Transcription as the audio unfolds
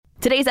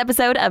Today's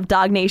episode of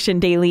Dog Nation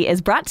Daily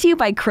is brought to you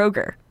by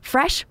Kroger,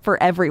 fresh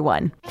for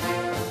everyone.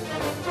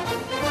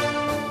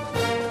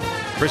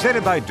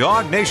 Presented by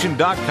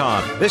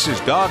DogNation.com. This is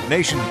Dog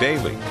Nation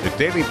Daily, the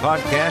daily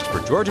podcast for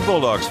Georgia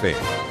Bulldogs fans.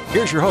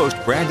 Here's your host,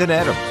 Brandon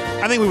Adams.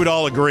 I think we would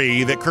all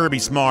agree that Kirby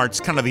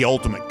Smart's kind of the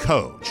ultimate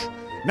coach.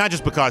 Not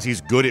just because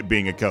he's good at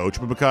being a coach,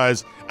 but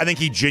because I think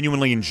he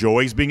genuinely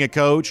enjoys being a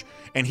coach,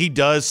 and he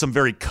does some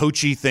very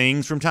coachy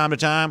things from time to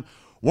time.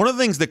 One of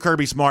the things that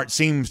Kirby Smart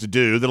seems to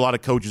do, that a lot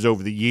of coaches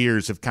over the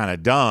years have kind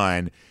of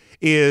done,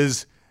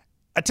 is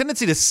a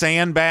tendency to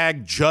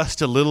sandbag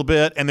just a little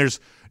bit, and there's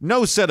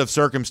no set of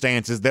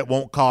circumstances that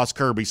won't cause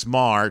Kirby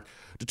Smart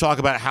to talk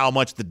about how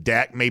much the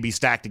deck may be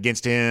stacked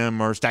against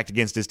him or stacked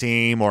against his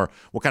team or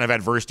what kind of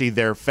adversity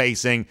they're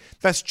facing.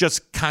 That's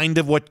just kind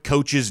of what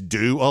coaches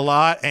do a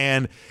lot.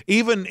 And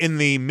even in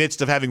the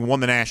midst of having won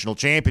the national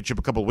championship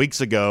a couple of weeks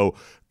ago,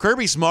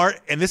 Kirby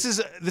Smart, and this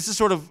is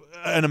sort of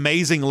an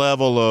amazing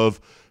level of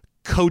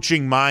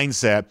coaching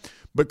mindset,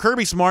 but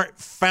Kirby Smart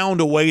found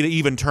a way to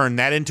even turn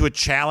that into a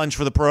challenge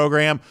for the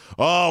program.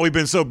 Oh, we've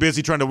been so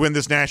busy trying to win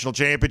this national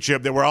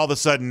championship that we're all of a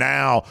sudden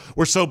now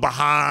we're so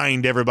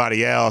behind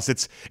everybody else.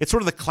 It's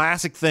sort of the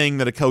classic thing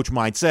that a coach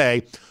might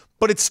say,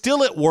 but it's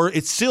still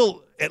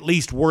at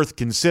least worth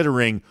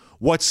considering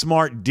what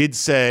Smart did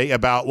say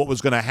about what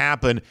was going to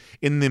happen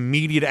in the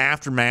immediate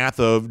aftermath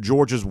of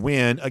Georgia's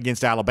win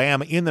against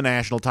Alabama in the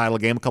national title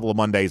game a couple of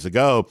Mondays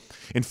ago.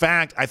 In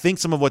fact, I think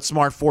some of what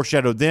Smart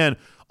foreshadowed then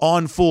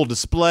on full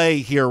display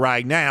here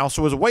right now.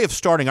 So as a way of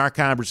starting our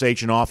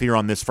conversation off here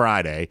on this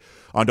Friday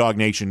on Dog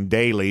Nation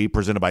Daily,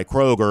 presented by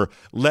Kroger,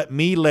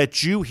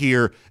 let you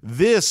hear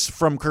this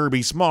from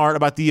Kirby Smart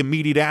about the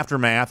immediate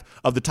aftermath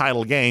of the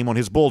title game on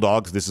his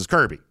Bulldogs. This is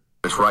Kirby.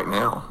 It's right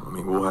now. I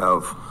mean, we'll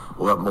have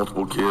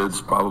multiple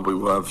kids. Probably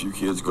we'll have a few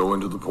kids go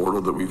into the portal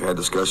that we've had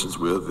discussions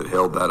with that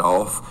held that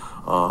off.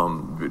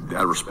 Out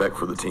of respect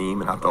for the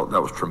team, and I thought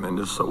that was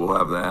tremendous. So we'll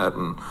have that,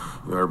 and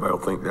everybody will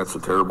think that's a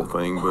terrible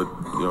thing, but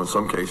in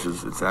some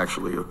cases it's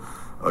actually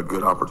a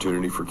good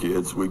opportunity for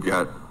kids. We've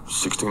got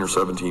 16 or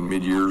 17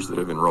 mid-years that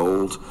have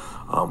enrolled.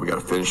 We got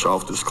to finish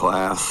off this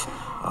class.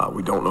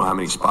 We don't know how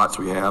many spots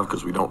we have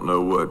because we don't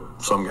know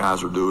what some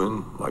guys are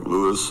doing, like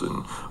Lewis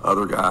and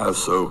other guys.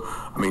 So,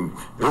 I mean,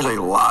 there's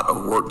a lot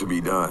of work to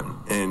be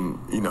done. And,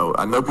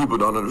 I know people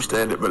don't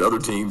understand it, but other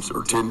teams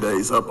are 10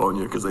 days up on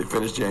you because they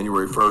finished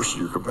January 1st,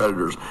 your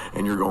competitors,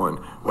 and you're going,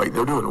 wait,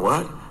 they're doing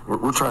what?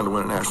 We're trying to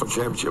win a national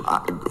championship.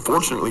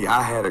 Fortunately,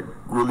 I had a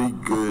really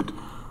good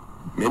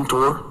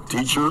mentor,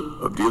 teacher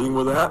of dealing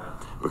with that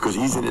because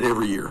he's in it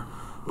every year.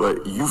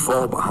 But you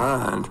fall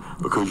behind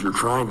because you're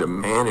trying to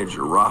manage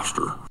your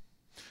roster.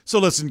 So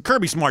listen,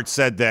 Kirby Smart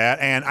said that,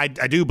 and I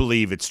do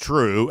believe it's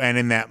true. And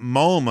in that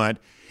moment,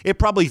 it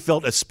probably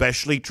felt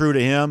especially true to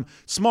him.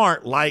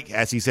 Smart, like,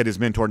 as he said, his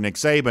mentor, Nick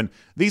Saban,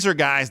 these are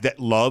guys that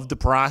love the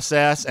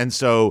process. And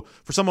so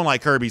for someone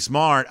like Kirby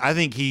Smart, I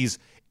think he's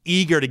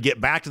eager to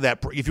get back to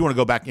that. If you want to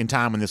go back in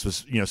time when this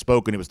was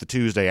spoken, it was the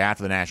Tuesday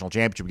after the national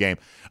championship game.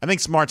 I think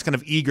Smart's kind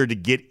of eager to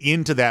get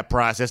into that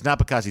process, not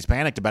because he's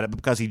panicked about it, but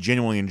because he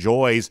genuinely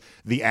enjoys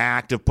the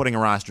act of putting a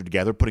roster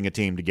together, putting a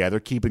team together,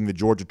 keeping the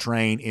Georgia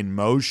train in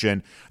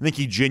motion. I think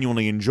he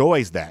genuinely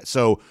enjoys that.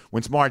 So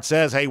when Smart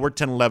says, hey, we're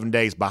 10, 11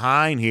 days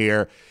behind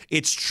here,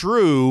 it's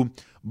true.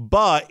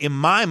 But in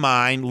my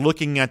mind,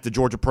 looking at the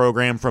Georgia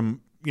program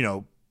from,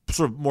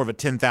 sort of more of a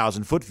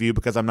 10,000-foot view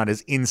because I'm not as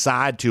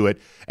inside to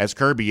it as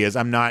Kirby is.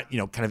 I'm not,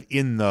 kind of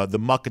in the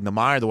muck and the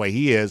mire the way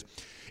he is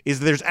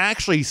there's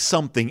actually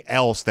something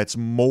else that's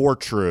more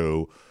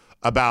true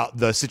about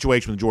the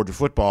situation with Georgia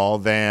football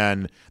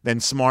than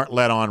Smart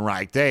let on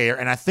right there.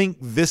 And I think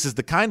this is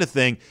the kind of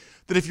thing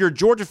that if you're a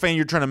Georgia fan,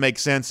 you're trying to make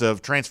sense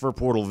of transfer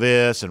portal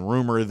this and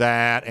rumor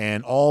that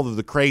and all of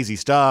the crazy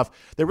stuff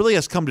that really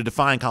has come to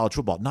define college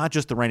football, not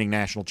just the reigning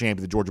national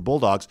champion, the Georgia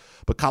Bulldogs,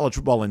 but college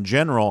football in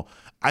general.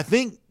 I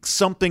think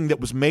something that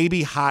was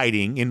maybe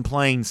hiding in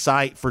plain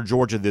sight for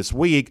Georgia this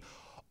week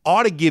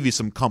ought to give you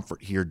some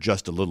comfort here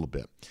just a little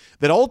bit.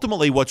 That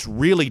ultimately what's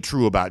really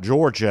true about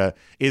Georgia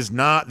is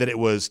not that it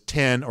was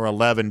 10 or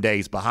 11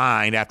 days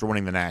behind after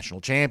winning the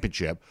national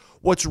championship.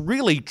 What's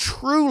really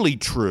truly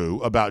true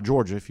about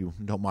Georgia, if you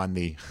don't mind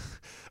the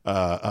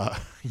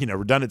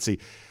redundancy,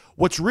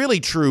 what's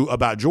really true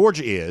about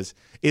Georgia is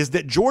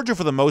that Georgia,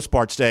 for the most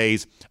part,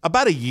 stays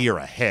about a year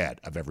ahead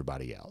of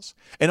everybody else.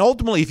 And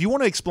ultimately, if you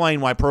want to explain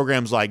why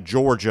programs like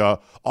Georgia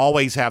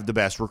always have the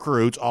best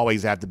recruits,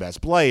 always have the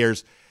best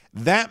players,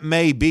 that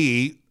may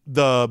be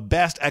the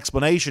best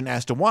explanation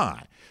as to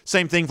why.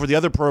 Same thing for the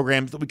other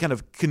programs that we kind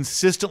of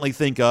consistently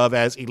think of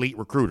as elite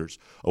recruiters.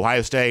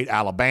 Ohio State,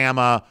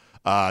 Alabama,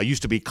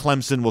 used to be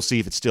Clemson. We'll see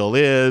if it still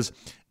is.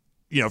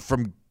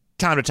 From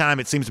time to time,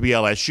 it seems to be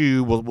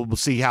LSU. We'll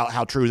see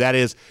how true that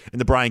is in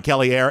the Brian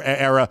Kelly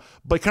era.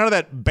 But kind of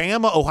that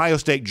Bama, Ohio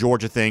State,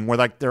 Georgia thing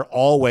where they're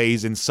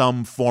always in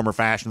some form or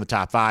fashion the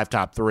top 5,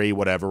 top 3,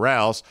 whatever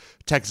else.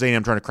 Texas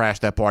A&M trying to crash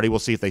that party. We'll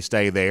see if they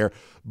stay there.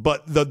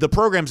 But the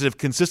programs that have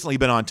consistently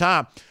been on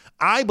top,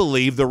 I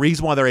believe the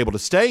reason why they're able to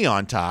stay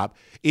on top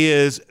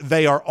is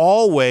they are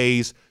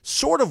always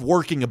sort of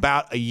working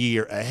about a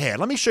year ahead.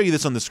 Let me show you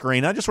this on the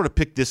screen. I just sort of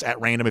picked this at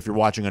random if you're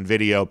watching on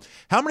video.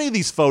 How many of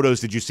these photos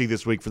did you see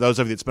this week, for those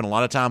of you that spend a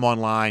lot of time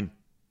online,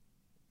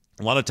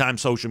 a lot of time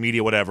social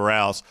media, whatever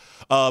else,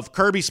 of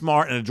Kirby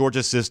Smart and a Georgia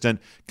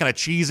assistant kind of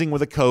cheesing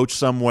with a coach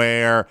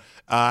somewhere,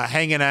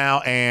 hanging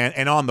out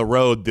and on the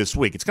road this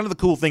week? It's kind of the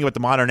cool thing about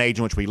the modern age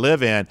in which we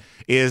live in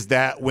is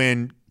that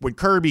when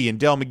Kirby and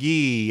Del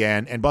McGee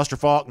and Buster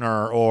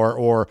Faulkner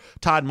or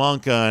Todd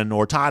Monken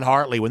or Todd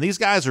Hartley, when these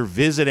guys are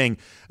visiting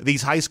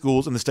these high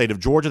schools in the state of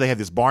Georgia, they have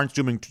this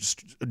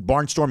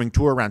barnstorming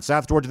tour around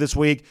South Georgia this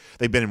week.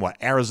 They've been in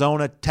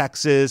Arizona,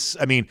 Texas.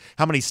 I mean,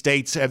 how many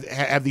states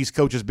have these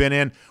coaches been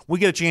in? We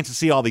get a chance to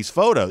see all these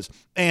photos.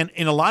 And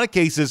in a lot of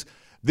cases,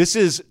 this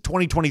is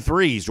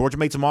 2023s. Georgia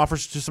made some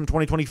offers to some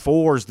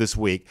 2024s this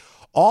week.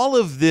 All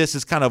of this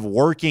is kind of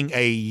working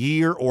a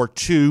year or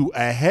two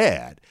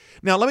ahead.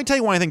 Now, let me tell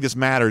you why I think this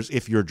matters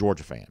if you're a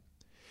Georgia fan,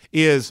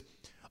 is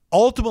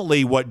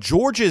ultimately what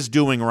Georgia is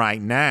doing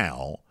right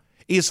now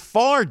is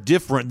far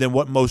different than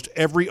what most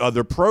every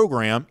other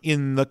program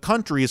in the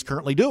country is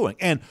currently doing.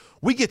 And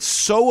we get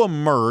so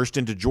immersed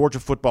into Georgia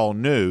football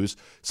news,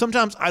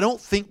 sometimes I don't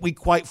think we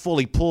quite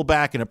fully pull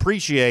back and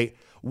appreciate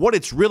what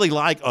it's really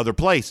like other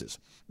places.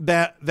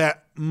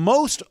 That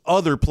most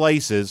other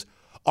places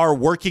are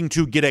working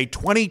to get a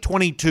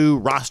 2022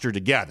 roster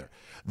together.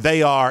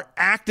 They are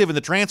active in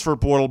the transfer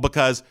portal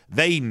because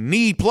they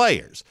need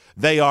players.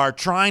 They are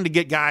trying to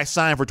get guys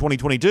signed for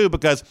 2022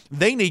 because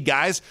they need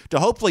guys to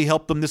hopefully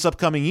help them this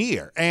upcoming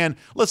year. And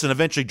listen,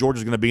 eventually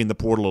Georgia's going to be in the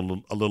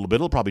portal a little bit.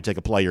 It'll probably take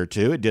a player or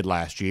two. It did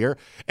last year.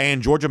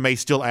 And Georgia may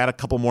still add a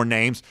couple more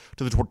names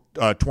to the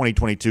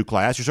 2022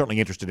 class. You're certainly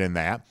interested in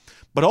that.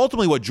 But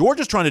ultimately what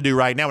Georgia's trying to do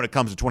right now when it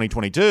comes to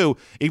 2022,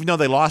 even though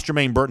they lost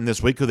Jermaine Burton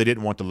this week who they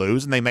didn't want to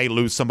lose, and they may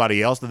lose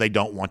somebody else that they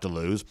don't want to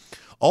lose,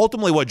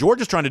 ultimately what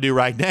Georgia's trying to do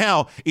right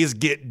now is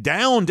get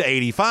down to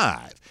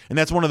 85. And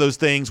that's one of those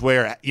things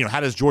where,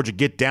 how does Georgia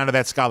get down to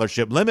that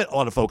scholarship limit? A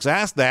lot of folks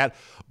ask that.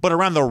 But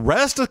around the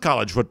rest of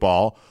college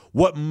football,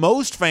 what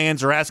most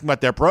fans are asking about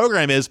their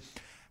program is,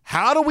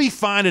 how do we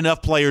find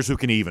enough players who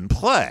can even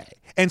play?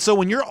 And so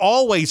when you're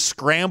always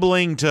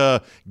scrambling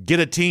to get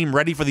a team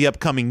ready for the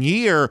upcoming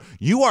year,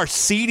 you are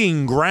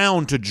ceding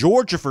ground to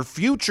Georgia for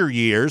future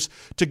years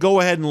to go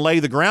ahead and lay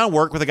the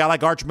groundwork with a guy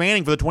like Arch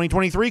Manning for the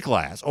 2023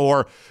 class,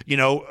 or,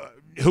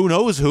 who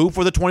knows who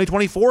for the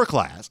 2024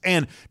 class.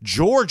 And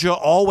Georgia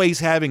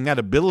always having that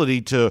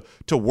ability to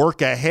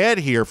work ahead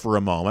here for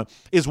a moment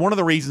is one of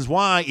the reasons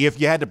why,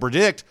 if you had to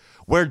predict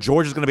where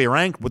Georgia's going to be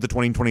ranked with the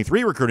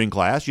 2023 recruiting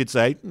class, you'd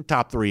say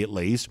top 3 at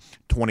least.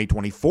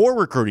 2024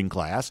 recruiting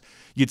class,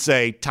 you'd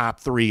say top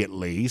 3 at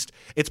least.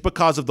 It's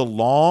because of the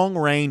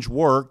long-range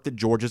work that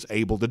Georgia's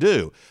able to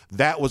do.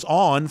 That was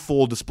on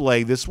full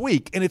display this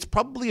week, and it's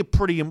probably a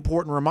pretty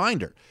important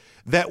reminder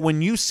that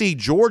when you see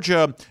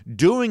Georgia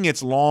doing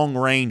its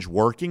long-range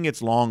working,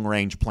 its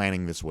long-range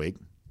planning this week,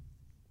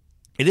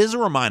 it is a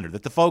reminder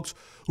that the folks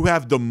who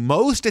have the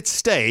most at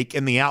stake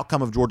in the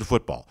outcome of Georgia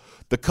football,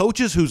 the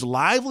coaches whose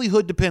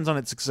livelihood depends on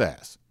its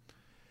success,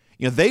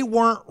 they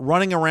weren't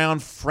running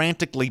around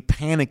frantically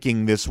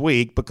panicking this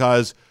week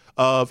because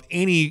of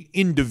any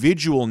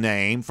individual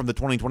name from the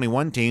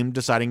 2021 team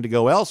deciding to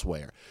go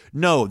elsewhere.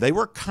 No, they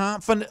were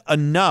confident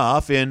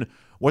enough in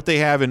what they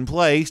have in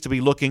place to be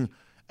looking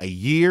a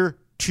year,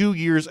 2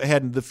 years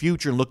ahead into the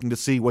future and looking to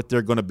see what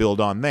they're going to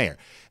build on there.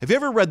 Have you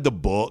ever read the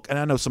book? And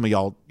I know some of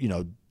y'all,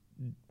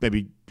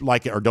 maybe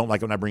like it or don't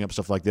like it when I bring up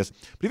stuff like this.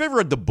 But have you ever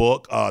read the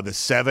book, The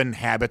 7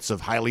 Habits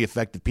of Highly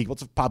Effective People?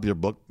 It's a popular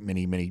book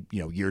many,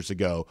 years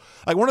ago.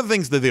 Like, one of the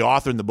things that the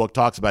author in the book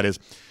talks about is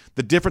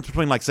the difference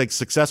between, say,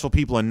 successful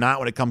people and not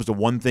when it comes to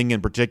one thing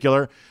in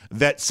particular.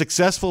 That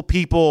successful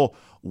people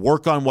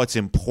work on what's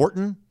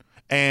important,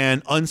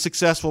 and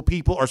unsuccessful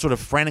people are sort of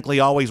frantically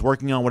always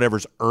working on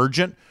whatever's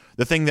urgent.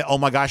 The thing that, oh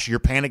my gosh, you're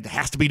panicked,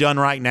 has to be done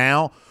right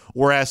now.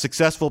 Whereas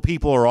successful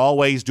people are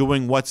always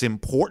doing what's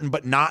important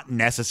but not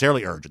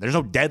necessarily urgent. There's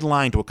no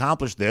deadline to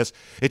accomplish this.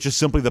 It's just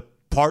simply the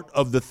part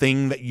of the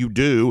thing that you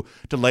do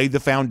to lay the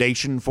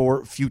foundation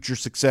for future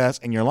success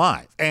in your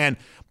life. And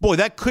boy,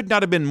 that could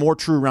not have been more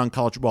true around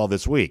college football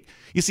this week.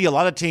 You see a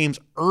lot of teams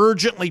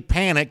urgently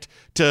panicked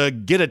to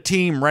get a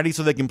team ready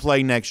so they can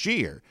play next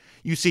year.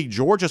 You see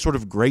Georgia sort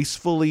of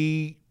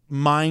gracefully,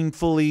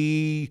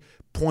 mindfully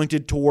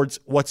pointed towards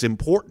what's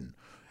important.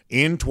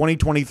 In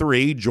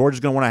 2023, Georgia's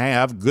going to want to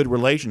have good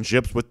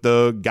relationships with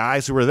the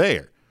guys who are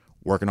there.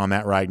 Working on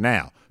that right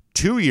now.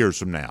 2 years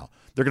from now,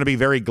 they're going to be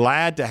very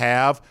glad to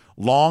have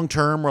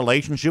long-term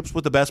relationships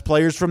with the best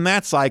players from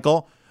that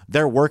cycle.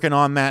 They're working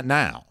on that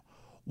now.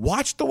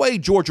 Watch the way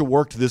Georgia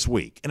worked this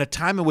week. In a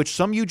time in which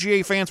some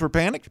UGA fans were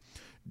panicked,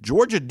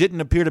 Georgia didn't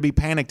appear to be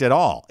panicked at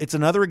all. It's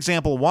another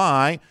example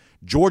why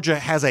Georgia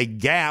has a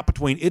gap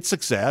between its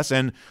success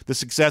and the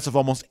success of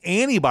almost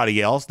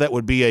anybody else that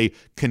would be a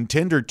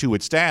contender to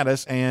its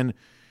status. And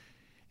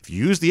if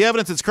you use the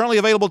evidence that's currently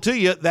available to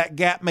you, that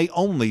gap may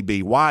only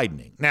be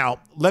widening. Now,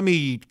 let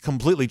me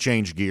completely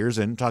change gears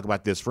and talk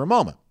about this for a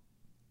moment.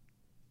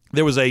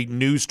 There was a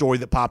news story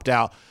that popped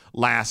out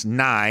last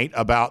night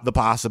about the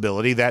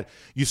possibility that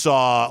you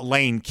saw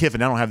Lane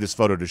Kiffin. I don't have this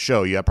photo to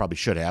show you. I probably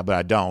should have, but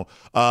I don't.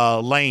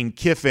 Lane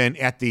Kiffin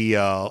at the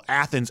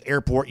Athens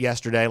airport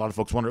yesterday. A lot of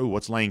folks wonder,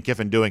 what's Lane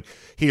Kiffin doing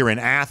here in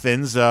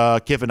Athens?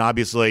 Kiffin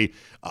obviously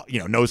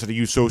knows how to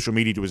use social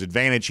media to his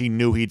advantage. He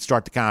knew he'd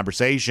start the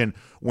conversation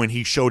when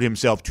he showed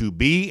himself to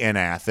be in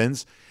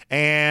Athens.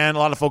 And a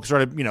lot of folks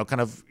started,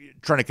 kind of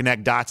trying to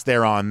connect dots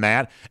there on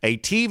that. A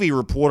TV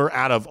reporter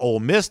out of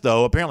Ole Miss,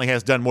 though, apparently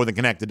has done more than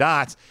connect the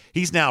dots.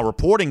 He's now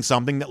reporting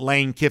something that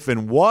Lane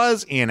Kiffin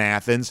was in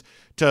Athens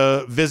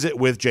to visit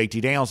with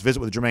JT Daniels,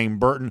 visit with Jermaine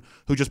Burton,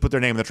 who just put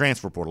their name in the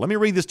transfer portal. Let me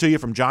read this to you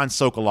from John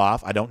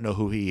Sokoloff. I don't know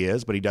who he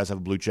is, but he does have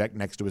a blue check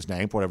next to his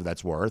name, for whatever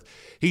that's worth.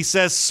 He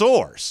says,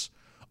 source,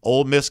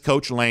 Ole Miss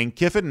coach Lane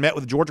Kiffin met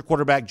with Georgia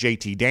quarterback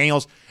JT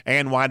Daniels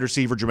and wide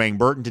receiver Jermaine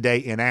Burton today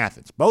in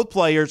Athens. Both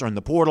players are in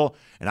the portal,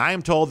 and I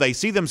am told they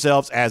see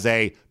themselves as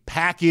a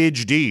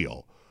package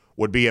deal.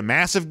 Would be a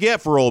massive get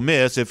for Ole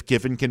Miss if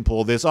Kiffin can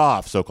pull this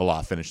off,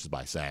 Sokoloff finishes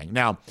by saying.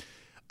 Now,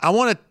 I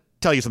want to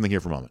tell you something here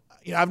for a moment.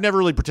 I've never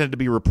really pretended to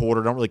be a reporter.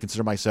 I don't really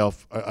consider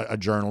myself a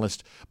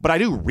journalist, but I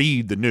do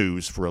read the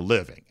news for a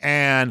living.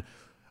 And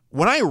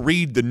when I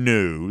read the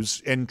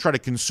news and try to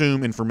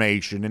consume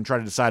information and try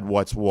to decide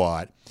what's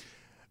what,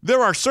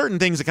 there are certain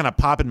things that kind of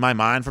pop in my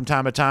mind from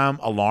time to time.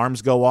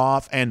 Alarms go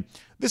off, and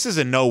this is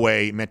in no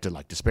way meant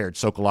to disparage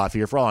Sokoloff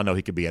here. For all I know,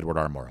 he could be Edward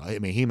R. Murrow. I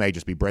mean, he may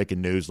just be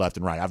breaking news left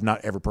and right. I've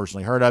not ever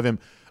personally heard of him.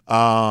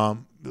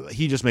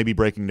 He just may be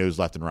breaking news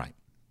left and right.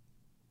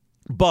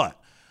 But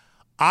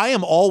I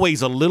am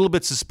always a little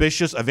bit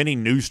suspicious of any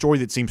news story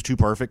that seems too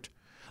perfect,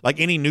 like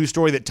any news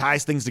story that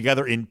ties things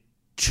together in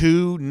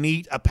too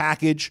neat a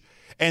package.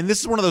 And this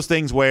is one of those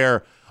things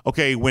where,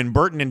 okay, when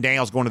Burton and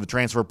Daniels go into the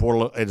transfer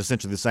portal at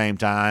essentially the same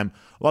time,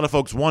 a lot of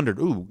folks wondered,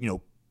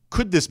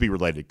 could this be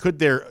related? Could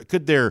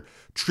their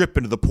trip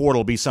into the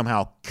portal be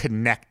somehow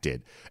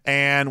connected?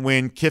 And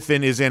when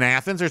Kiffin is in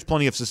Athens, there's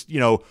plenty of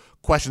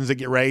questions that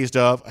get raised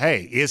of,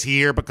 hey, is he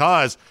here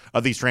because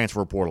of these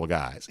transfer portal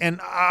guys? And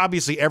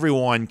obviously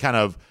everyone kind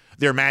of,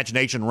 their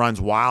imagination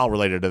runs wild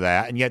related to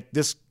that. And yet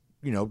this,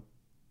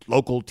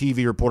 local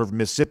TV reporter from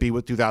Mississippi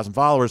with 2,000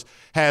 followers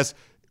has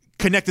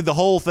connected the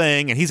whole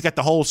thing, and he's got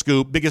the whole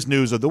scoop, biggest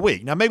news of the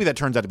week. Now, maybe that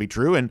turns out to be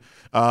true, and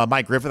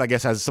Mike Griffith, I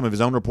guess, has some of his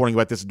own reporting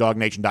about this at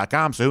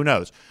DogNation.com, so who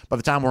knows? By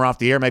the time we're off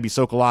the air, maybe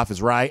Sokoloff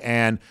is right,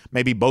 and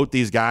maybe both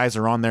these guys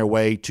are on their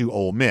way to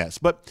Ole Miss.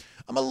 But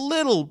I'm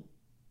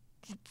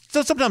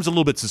sometimes a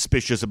little bit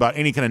suspicious about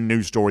any kind of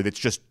news story that's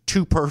just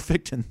too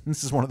perfect, and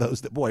this is one of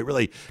those that, boy,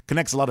 really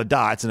connects a lot of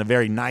dots in a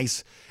very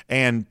nice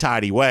and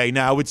tidy way.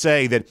 Now, I would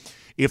say that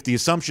if the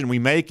assumption we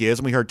make is,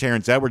 and we heard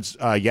Terrence Edwards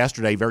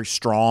yesterday very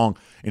strong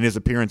in his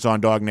appearance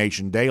on Dog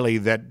Nation Daily,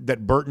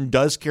 that Burton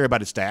does care about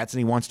his stats and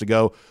he wants to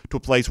go to a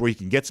place where he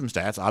can get some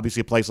stats.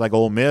 Obviously, a place like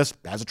Ole Miss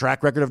has a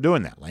track record of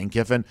doing that. Lane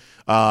Kiffin,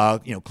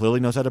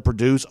 clearly knows how to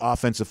produce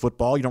offensive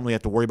football. You don't really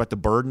have to worry about the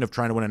burden of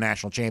trying to win a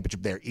national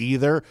championship there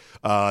either.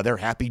 They're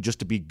happy just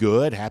to be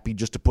good, happy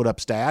just to put up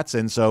stats,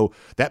 and so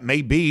that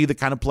may be the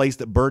kind of place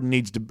that Burton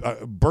needs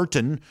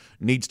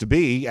to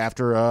be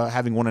after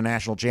having won a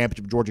national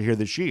championship with Georgia here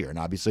this year. And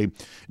obviously,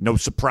 no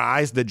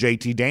surprise that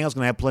JT Daniels is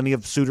going to have plenty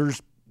of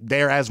suitors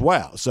there as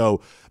well.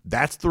 So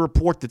that's the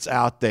report that's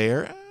out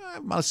there. I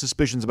have my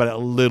suspicions about it a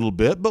little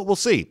bit, but we'll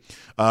see.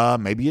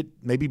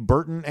 Maybe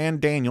Burton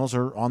and Daniels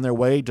are on their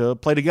way to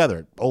play together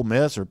at Ole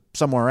Miss or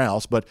somewhere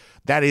else, but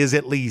that is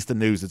at least the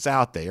news that's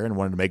out there, and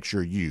wanted to make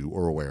sure you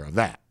are aware of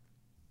that.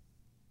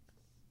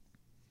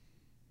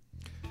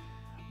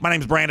 My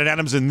name is Brandon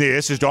Adams, and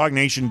this is Dog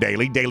Nation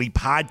Daily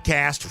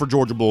podcast for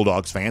Georgia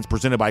Bulldogs fans,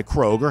 presented by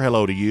Kroger.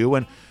 Hello to you,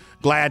 and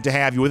glad to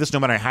have you with us no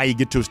matter how you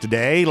get to us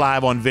today.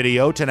 Live on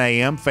video, 10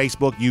 a.m.,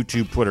 Facebook,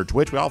 YouTube, Twitter,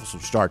 Twitch. We also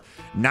start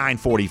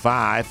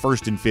 9:45,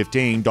 1st and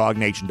 15,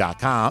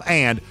 DogNation.com,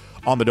 and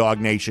on the Dog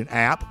Nation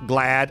app.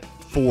 Glad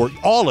for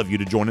all of you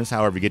to join us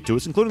however you get to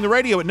us, including the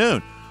radio at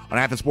noon on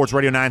Athens Sports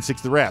Radio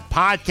 96 The Ref.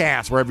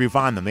 Podcasts, wherever you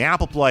find them, the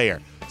Apple Player,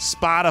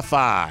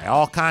 Spotify,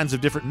 all kinds of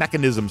different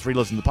mechanisms for you to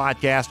listen to the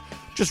podcast.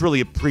 Just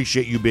really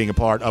appreciate you being a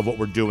part of what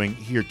we're doing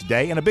here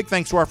today. And a big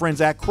thanks to our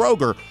friends at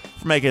Kroger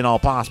for making it all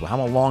possible.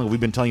 How long have we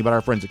been telling you about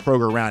our friends at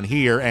Kroger around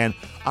here? And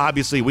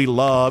obviously, we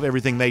love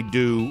everything they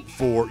do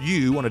for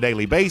you on a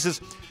daily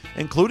basis,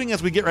 including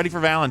as we get ready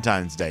for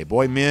Valentine's Day.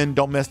 Boy, men,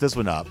 don't mess this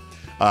one up.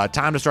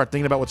 Time to start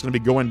thinking about what's going to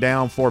be going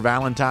down for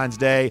Valentine's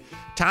Day.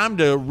 Time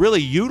to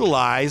really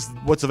utilize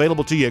what's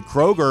available to you at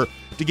Kroger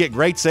to get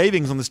great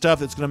savings on the stuff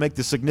that's going to make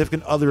the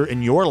significant other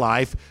in your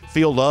life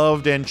feel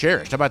loved and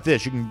cherished. How about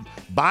this? You can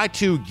buy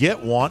two,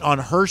 get one on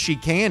Hershey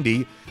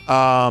candy.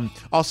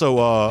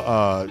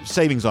 Also,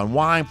 savings on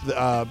wine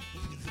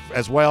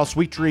as well,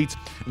 sweet treats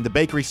in the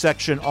bakery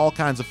section, all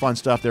kinds of fun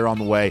stuff there on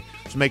the way.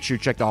 So make sure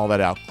you check all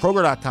that out.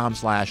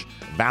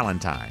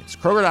 Kroger.com/Valentine's.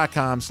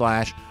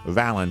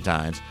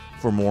 Kroger.com/Valentine's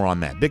for more on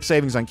that. Big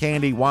savings on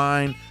candy,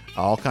 wine,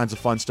 all kinds of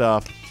fun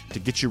stuff to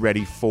get you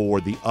ready for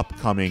the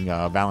upcoming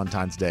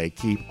Valentine's Day.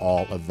 Keep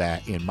all of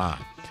that in mind.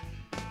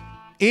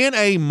 in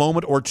a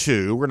moment or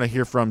two, we're going to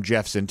hear from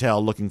Jeff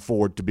Sentell. Looking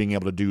forward to being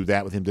able to do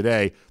that with him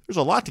today. There's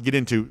a lot to get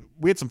into.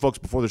 We had some folks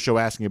before the show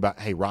asking about,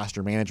 hey,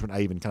 roster management.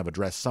 I even kind of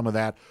addressed some of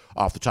that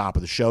off the top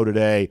of the show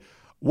today.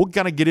 We'll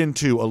kind of get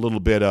into a little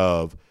bit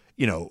of,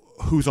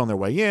 who's on their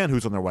way in,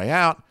 who's on their way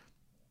out.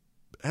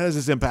 How does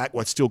this impact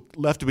what's still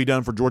left to be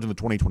done for Georgia in the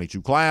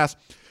 2022 class?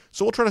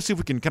 So we'll try to see if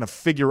we can kind of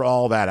figure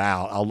all that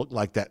out. I'll look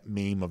like that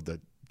meme of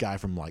the guy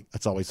from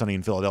It's Always Sunny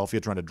in Philadelphia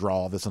trying to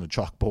draw all this on a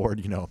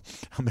chalkboard.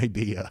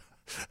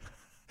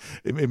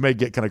 It may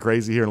get kind of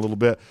crazy here in a little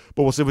bit,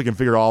 but we'll see if we can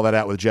figure all that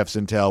out with Jeff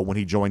Sentell when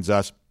he joins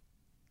us.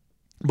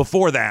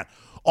 Before that,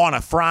 on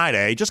a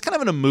Friday, just kind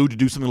of in a mood to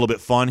do something a little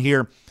bit fun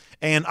here.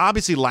 And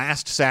obviously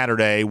last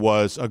Saturday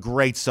was a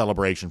great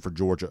celebration for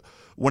Georgia,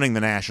 winning the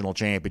national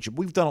championship.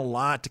 We've done a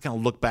lot to kind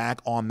of look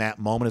back on that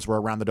moment as we're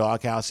around the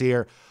doghouse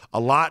here. A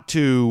lot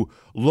to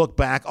look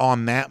back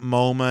on that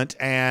moment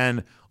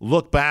and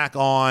look back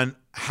on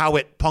how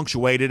it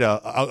punctuated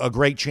a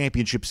great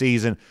championship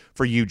season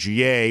for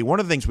UGA. One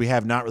of the things we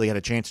have not really had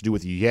a chance to do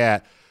with you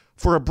yet,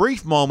 for a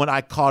brief moment,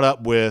 I caught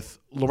up with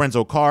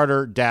Lorenzo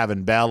Carter,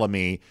 Davin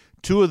Bellamy,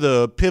 two of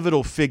the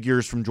pivotal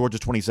figures from Georgia's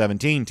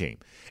 2017 team.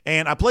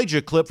 And I played you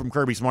a clip from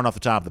Kirby Smart off the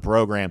top of the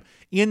program.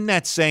 In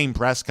that same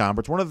press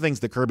conference, one of the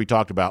things that Kirby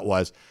talked about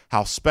was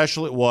how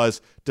special it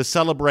was to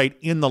celebrate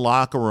in the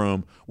locker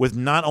room with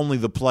not only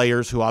the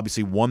players who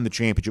obviously won the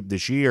championship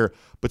this year,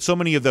 but so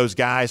many of those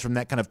guys from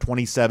that kind of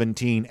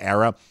 2017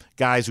 era,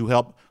 guys who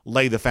helped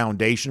lay the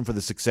foundation for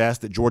the success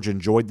that Georgia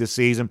enjoyed this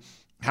season,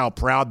 how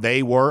proud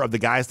they were of the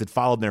guys that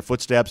followed in their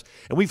footsteps.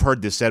 And we've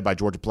heard this said by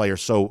Georgia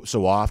players so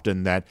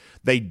often that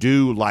they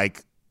do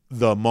like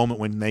the moment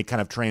when they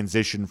kind of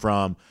transition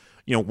from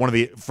one of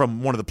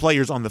the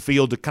players on the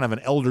field to kind of an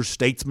elder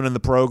statesman in the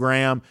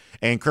program.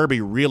 And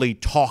Kirby really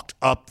talked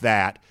up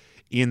that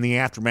in the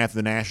aftermath of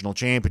the national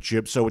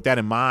championship. So with that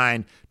in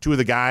mind, two of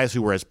the guys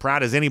who were as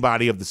proud as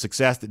anybody of the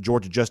success that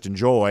Georgia just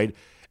enjoyed,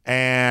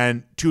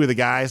 and two of the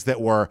guys that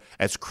were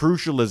as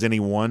crucial as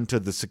anyone to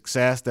the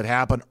success that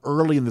happened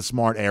early in the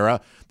Smart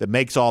era that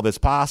makes all this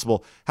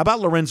possible. How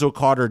about Lorenzo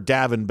Carter,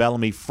 Davin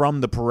Bellamy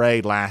from the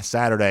parade last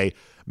Saturday?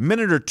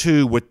 Minute or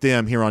two with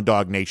them here on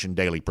Dog Nation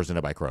Daily,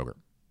 presented by Kroger.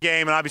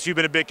 Game, and obviously you've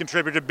been a big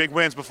contributor to big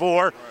wins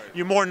before.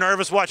 You more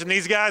nervous watching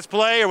these guys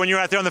play or when you're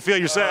out there on the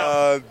field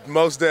yourself?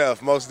 Most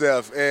def.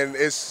 And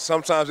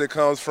sometimes it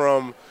comes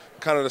from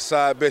kind of the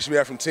side bitch we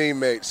have from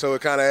teammates, so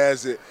it kind of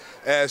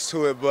adds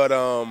to it.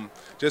 But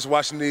just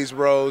watching these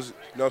bros,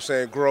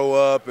 grow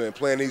up and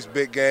playing these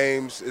big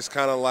games, it's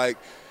kind of like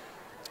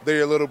they're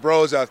your little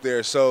bros out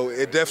there, so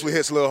it definitely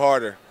hits a little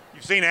harder.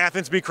 You've seen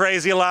Athens be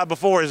crazy a lot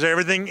before. Is there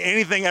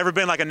anything ever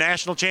been like a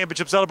national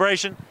championship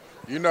celebration?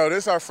 This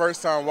is our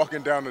first time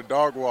walking down the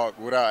dog walk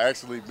without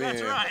actually being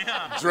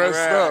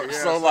dressed up. Yeah,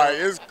 so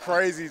it's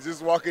crazy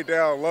just walking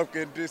down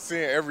Lumpkin, just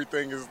seeing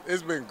everything.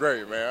 It's been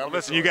great, man. Well,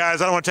 listen, you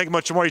guys, I don't want to take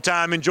much more of your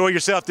time. Enjoy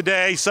yourself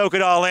today. Soak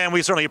it all in.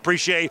 We certainly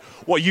appreciate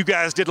what you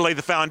guys did to lay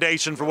the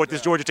foundation for what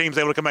this Georgia team's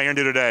able to come out here and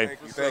do today.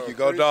 Thank you.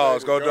 Go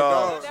Dogs. Go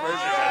Dogs.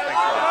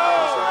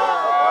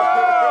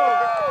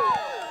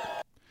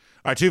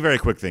 All right, two very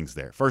quick things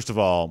there. First of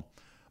all,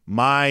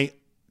 my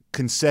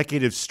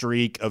consecutive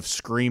streak of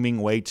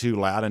screaming way too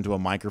loud into a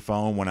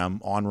microphone when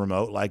I'm on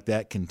remote like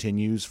that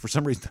continues. For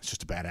some reason, that's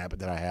just a bad habit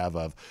that I have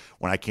of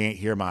when I can't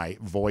hear my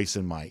voice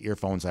in my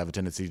earphones, I have a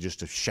tendency just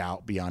to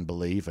shout beyond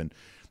belief, and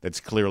that's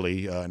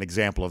clearly an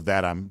example of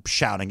that. I'm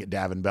shouting at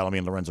Davin Bellamy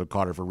and Lorenzo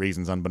Carter for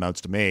reasons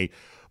unbeknownst to me.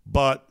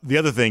 But the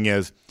other thing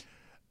is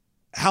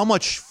how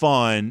much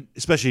fun,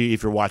 especially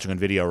if you're watching on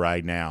video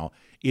right now,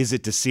 is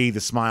it to see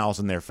the smiles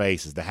on their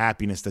faces, the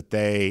happiness that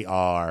they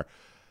are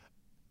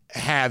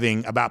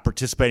having about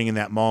participating in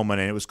that moment.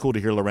 And it was cool to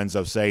hear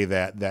Lorenzo say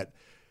that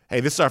hey,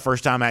 this is our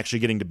first time actually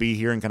getting to be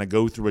here and kind of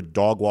go through a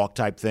dog walk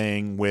type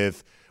thing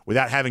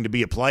without having to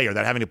be a player,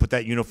 without having to put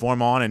that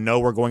uniform on and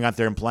know we're going out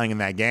there and playing in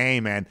that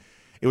game. And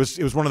it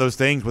was one of those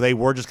things where they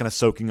were just kind of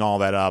soaking all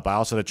that up. I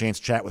also had a chance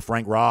to chat with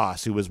Frank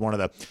Ross, who was one of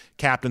the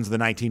captains of the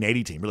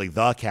 1980 team, really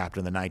the captain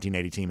of the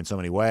 1980 team in so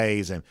many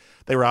ways. And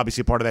they were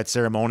obviously part of that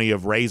ceremony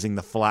of raising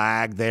the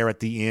flag there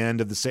at the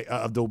end of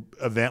the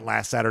event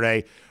last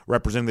Saturday,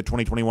 representing the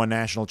 2021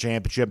 national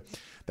championship.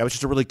 That was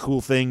just a really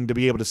cool thing to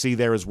be able to see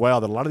there as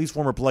well, that a lot of these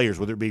former players,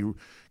 whether it be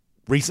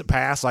recent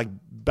past like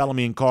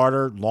Bellamy and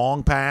Carter,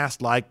 long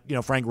past like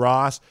Frank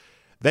Ross,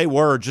 they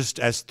were just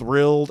as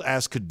thrilled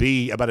as could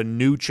be about a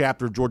new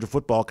chapter of Georgia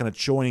football kind of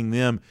joining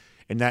them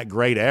in that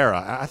great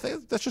era. I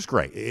think that's just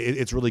great.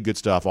 It's really good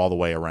stuff all the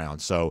way around.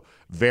 So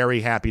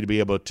very happy to be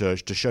able to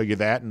show you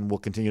that, and we'll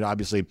continue to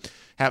obviously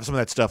have some of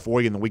that stuff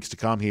for you in the weeks to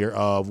come here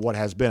of what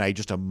has been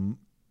just a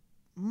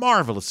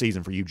marvelous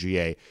season for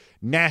UGA.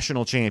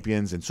 National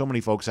champions, and so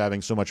many folks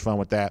having so much fun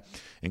with that,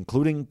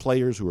 including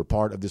players who were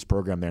part of this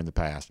program there in the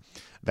past.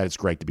 That it's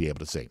great to be able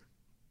to see.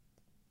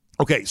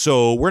 Okay,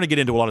 so we're going to get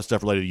into a lot of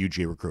stuff related to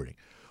UGA recruiting.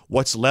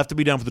 What's left to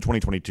be done for the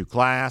 2022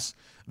 class,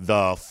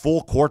 the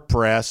full court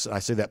press, I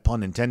say that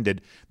pun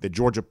intended, that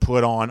Georgia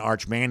put on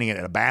Arch Manning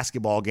at a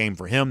basketball game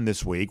for him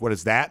this week. What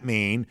does that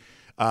mean?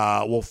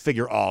 We'll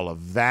figure all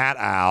of that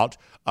out.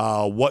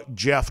 What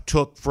Jeff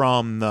took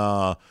from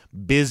the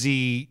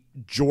busy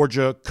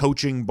Georgia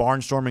coaching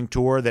barnstorming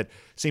tour that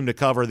seemed to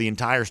cover the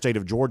entire state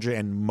of Georgia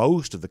and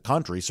most of the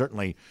country,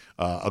 certainly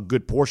a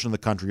good portion of the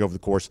country over the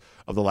course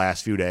of the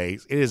last few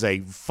days. It is a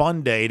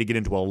fun day to get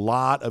into a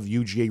lot of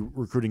UGA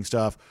recruiting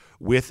stuff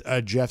with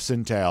Jeff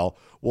Sentell.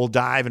 We'll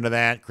dive into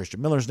that.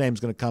 Christian Miller's name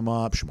is going to come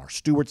up. Shamar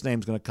Stewart's name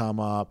is going to come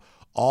up.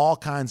 All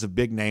kinds of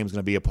big names going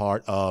to be a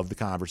part of the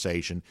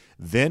conversation.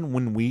 Then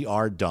when we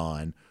are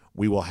done,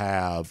 we will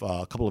have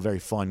a couple of very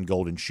fun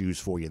golden shoes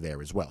for you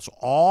there as well. So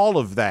all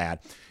of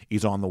that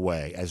is on the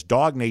way as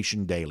Dog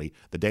Nation Daily,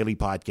 the daily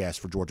podcast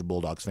for Georgia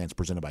Bulldogs fans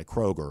presented by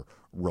Kroger,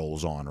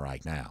 rolls on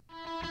right now.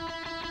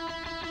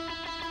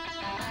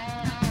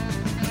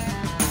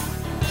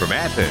 From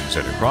Athens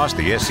and across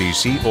the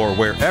SEC or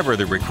wherever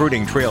the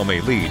recruiting trail may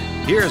lead,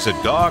 here's a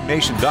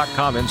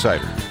DogNation.com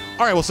insider.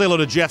 All right, we'll say hello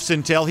to Jeff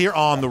Sentell here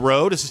on the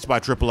road, assisted by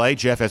AAA.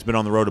 Jeff has been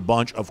on the road a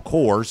bunch, of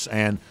course,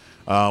 and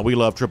we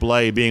love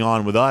AAA being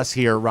on with us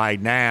here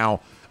right now.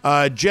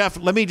 Jeff,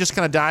 let me just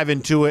kind of dive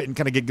into it and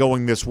kind of get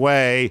going this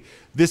way.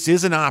 This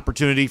is an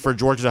opportunity for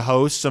Georgia to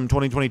host some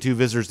 2022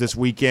 visitors this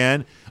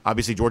weekend.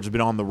 Obviously, Georgia's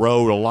been on the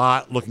road a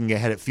lot, looking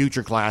ahead at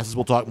future classes.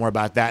 We'll talk more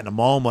about that in a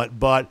moment.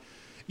 But,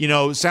 you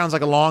know, sounds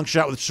like a long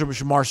shot with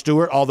Shamar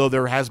Stewart, although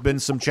there has been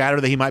some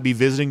chatter that he might be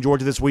visiting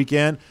Georgia this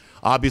weekend.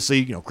 Obviously,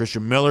 you know,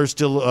 Christian Miller's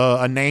still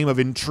a name of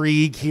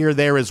intrigue here,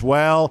 there as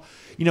well.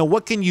 You know,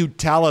 what can you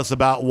tell us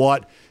about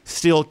what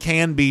still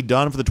can be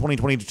done for the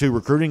 2022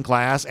 recruiting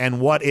class,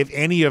 and what, if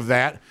any of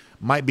that,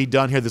 might be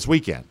done here this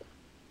weekend?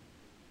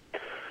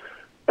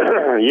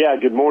 Yeah,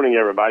 good morning,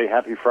 everybody.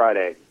 Happy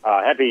Friday.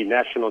 Happy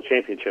National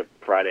Championship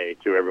Friday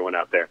to everyone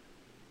out there.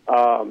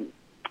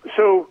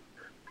 So,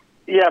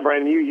 yeah,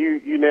 Brandon,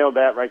 you nailed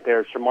that right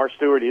there. Shamar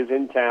Stewart is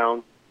in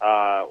town,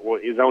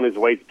 is on his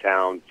way to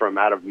town from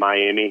out of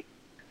Miami.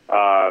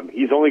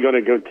 He's only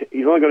going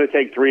to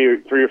take three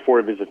or four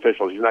of his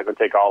officials. He's not going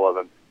to take all of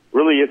them.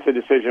 Really, it's a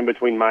decision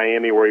between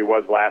Miami, where he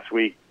was last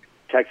week,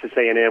 Texas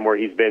A&M, where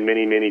he's been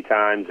many, many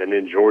times, and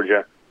then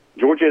Georgia.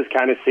 Georgia is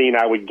kind of seen,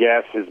 I would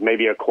guess, as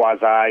maybe a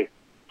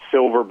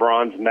quasi-silver,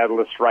 bronze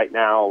medalist right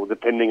now,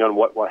 depending on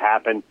what will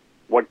happen,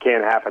 what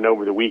can happen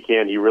over the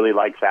weekend. He really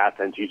likes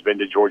Athens. He's been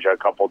to Georgia a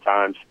couple of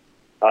times.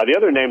 The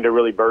other name to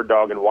really bird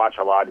dog and watch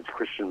a lot is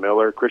Christian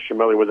Miller. Christian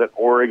Miller was at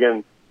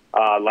Oregon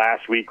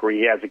last week, where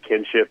he has a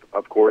kinship,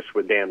 of course,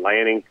 with Dan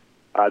Lanning.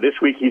 This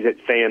week he's at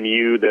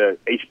FAMU, the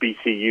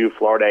HBCU,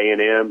 Florida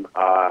A&M.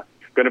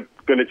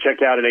 Going to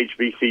check out an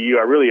HBCU.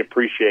 I really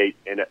appreciate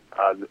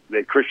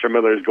that Christian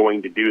Miller is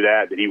going to do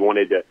that he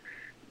wanted to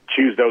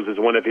choose those as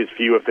one of his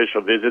few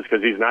official visits,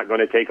 because he's not going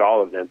to take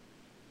all of them.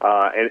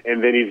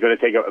 And then he's going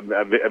to take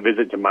a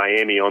visit to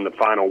Miami on the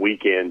final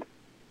weekend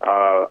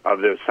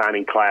of the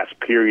signing class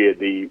period,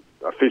 the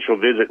official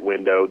visit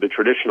window, the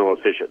traditional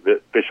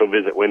official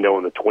visit window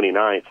on the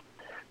 29th,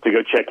 to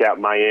go check out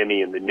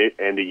Miami and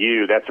the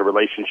U. That's a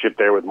relationship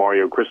there with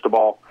Mario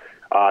Cristobal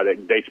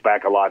that dates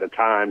back a lot of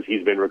times.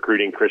 He's been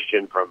recruiting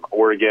Christian from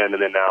Oregon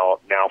and then now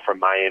from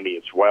Miami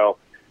as well.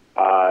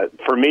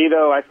 For me,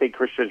 though, I think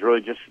Christian's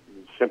really just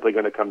simply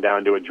going to come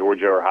down to a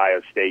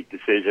Georgia-Ohio State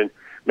decision.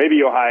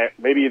 Maybe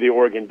the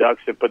Oregon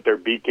Ducks have put their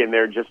beak in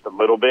there just a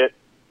little bit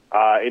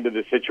into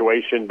the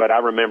situation, but I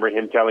remember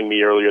him telling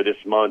me earlier this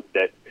month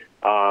that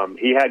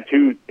he had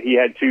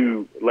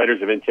two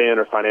letters of intent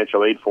or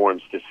financial aid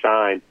forms to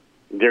sign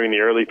during the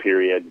early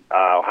period.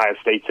 Ohio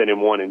State sent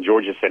him one and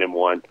Georgia sent him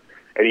one.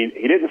 And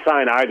he didn't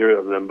sign either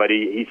of them, but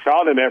he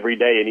saw them every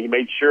day, and he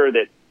made sure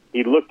that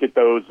he looked at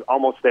those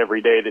almost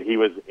every day that he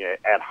was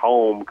at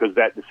home, because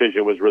that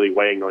decision was really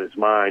weighing on his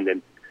mind.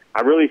 And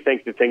I really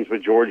think the things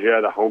with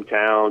Georgia, the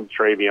hometown,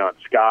 Travion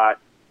Scott,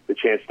 the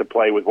chance to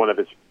play with one of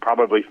his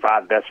probably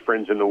 5 best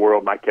friends in the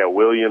world, Michael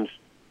Williams,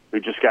 who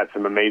just got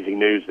some amazing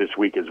news this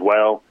week as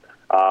well.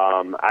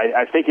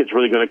 I think it's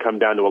really going to come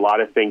down to a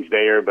lot of things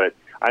there, but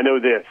I know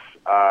this.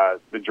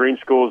 The dream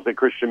schools that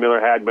Christian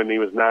Miller had when he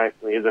was in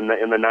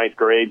the 9th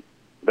grade,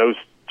 those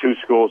 2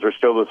 schools are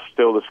still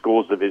the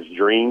schools of his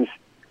dreams.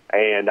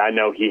 And I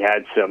know he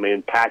had some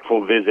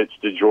impactful visits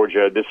to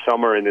Georgia this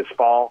summer and this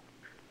fall,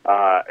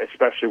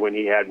 especially when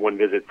he had one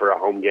visit for a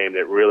home game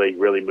that really,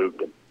 really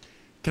moved him.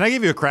 Can I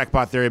give you a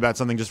crackpot theory about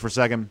something just for a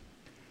second?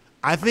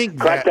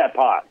 Crack that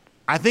pot.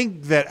 I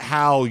think that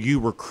how you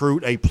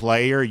recruit a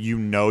player you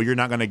know you're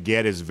not going to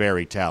get is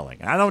very telling.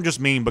 And I don't just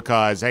mean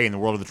because, hey, in the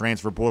world of the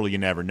transfer portal, you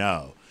never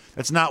know.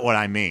 That's not what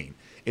I mean.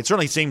 It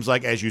certainly seems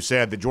like, as you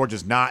said, that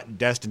Georgia's not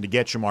destined to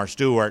get Shamar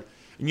Stewart,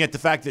 and yet the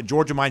fact that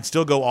Georgia might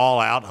still go all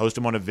out, host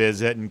him on a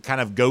visit, and kind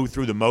of go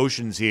through the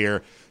motions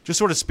here just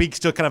sort of speaks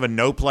to kind of a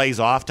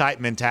no-plays-off type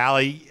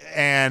mentality.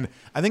 And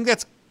I think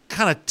that's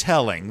kind of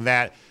telling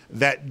that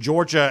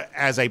Georgia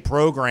as a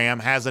program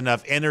has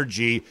enough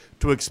energy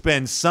to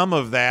expend some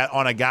of that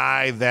on a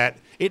guy that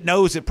it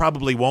knows it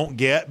probably won't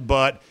get.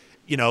 But,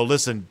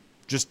 listen,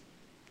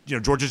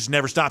 Georgia just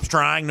never stops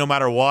trying no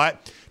matter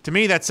what. To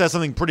me, that says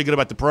something pretty good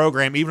about the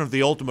program, even if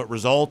the ultimate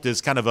result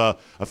is kind of a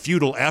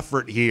futile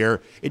effort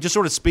here. It just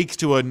sort of speaks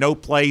to a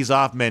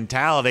no-plays-off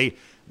mentality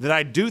that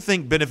I do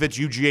think benefits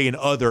UGA in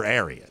other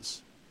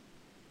areas.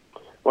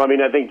 Well, I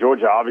mean, I think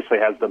Georgia obviously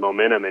has the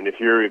momentum, and if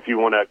you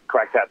want to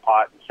crack that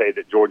pot and say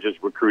that Georgia's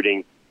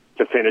recruiting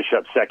to finish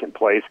up second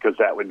place because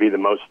that would be the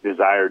most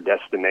desired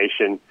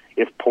destination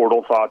if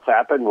portal thoughts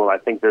happen, well, I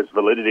think there's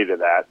validity to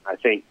that. I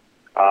think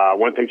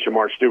one thing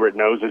Shamar Stewart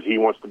knows is he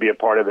wants to be a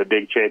part of a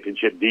big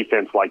championship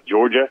defense like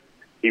Georgia.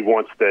 He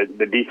wants the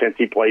defense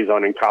he plays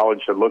on in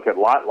college to look a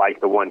lot like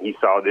the one he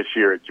saw this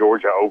year at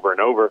Georgia over and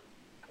over.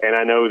 And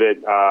I know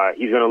that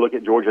he's going to look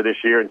at Georgia this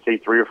year and see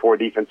 3 or 4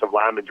 defensive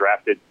linemen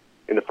drafted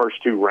in the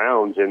first 2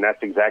 rounds, and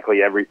that's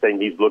exactly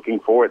everything he's looking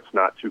for. It's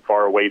not too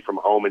far away from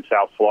home in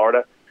South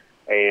Florida.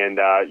 And,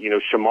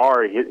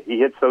 Shamar, he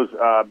hits those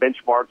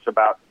benchmarks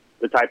about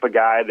the type of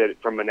guy that,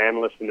 from an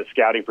analyst and a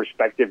scouting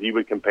perspective, you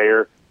would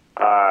compare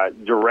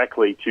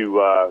directly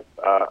to a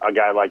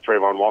guy like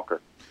Trayvon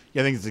Walker.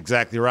 Yeah, I think that's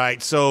exactly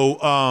right. So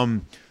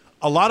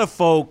a lot of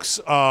folks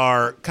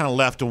are kind of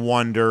left to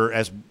wonder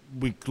as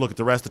we look at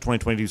the rest of the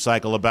 2022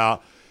 cycle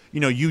about,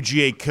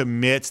 UGA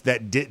commits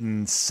that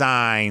didn't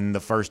sign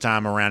the first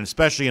time around,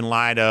 especially in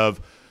light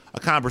of a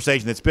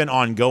conversation that's been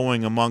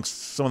ongoing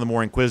amongst some of the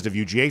more inquisitive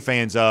UGA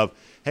fans of,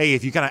 hey,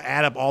 if you kind of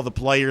add up all the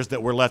players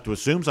that we're left to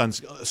assume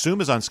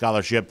is on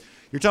scholarship,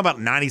 you're talking about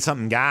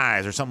 90-something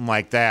guys or something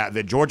like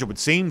that Georgia would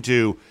seem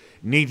to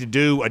need to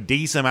do a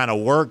decent amount of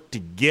work to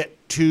get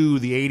to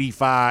the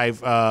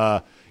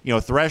 85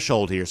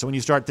 threshold here. So when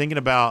you start thinking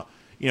about,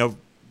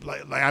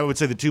 like I would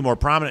say the 2 more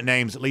prominent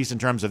names, at least in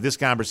terms of this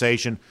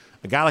conversation,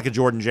 a guy like a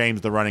Jordan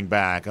James, the running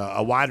back,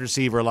 a wide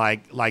receiver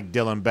like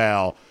Dillon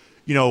Bell,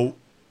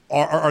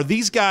 are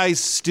these guys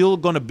still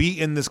going to be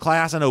in this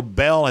class? I know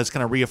Bell has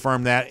kind of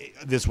reaffirmed that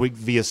this week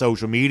via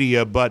social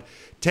media, but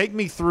take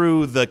me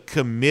through the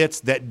commits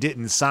that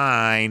didn't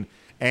sign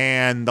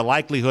and the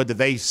likelihood that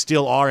they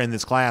still are in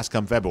this class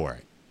come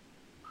February.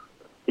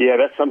 Yeah,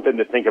 that's something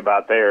to think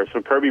about there.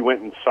 So Kirby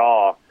went and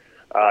saw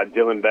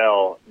Dillon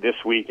Bell this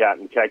week out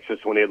in Texas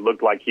when it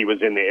looked like he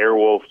was in the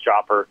Airwolf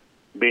chopper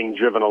being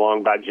driven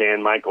along by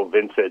Jan Michael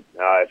Vincent.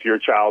 If you're a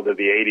child of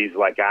the 80s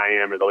like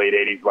I am, or the late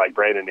 80s like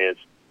Brandon is,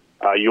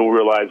 you'll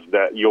realize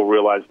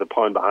the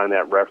pun behind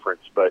that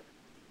reference. But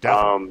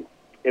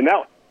and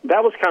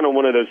that was kind of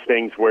one of those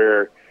things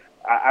where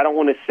I don't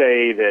want to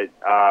say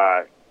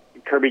that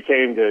Kirby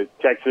came to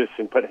Texas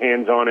and put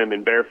hands on him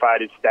and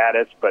verified his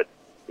status, but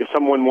if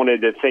someone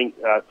wanted to think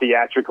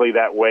theatrically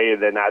that way,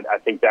 then I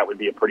think that would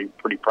be a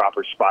pretty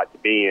proper spot to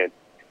be in.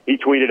 He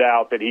tweeted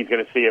out that he's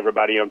going to see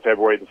everybody on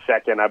February the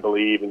 2nd, I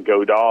believe, and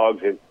go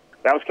Dogs, and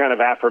that was kind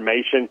of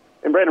affirmation.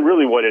 And, Brandon,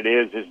 really what it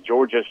is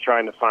Georgia's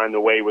trying to find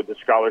the way with the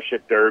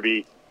scholarship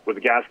derby, with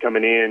the guys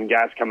coming in,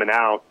 guys coming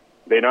out.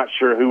 They're not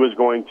sure who is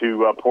going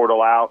to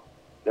portal out.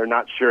 They're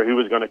not sure who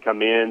is going to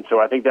come in. So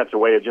I think that's a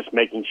way of just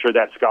making sure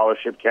that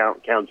scholarship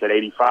counts at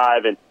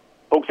 85. And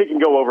folks, it can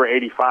go over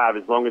 85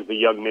 as long as the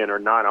young men are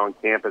not on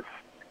campus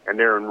and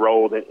they're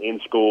enrolled in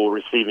school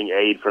receiving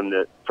aid from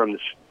the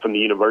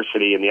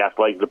university and the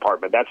athletic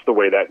department. That's the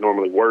way that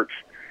normally works.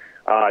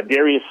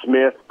 Darius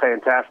Smith,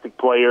 fantastic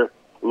player,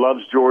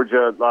 loves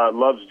Georgia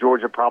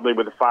probably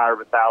with the fire of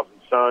 1,000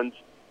 suns.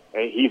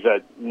 And he's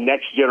a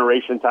next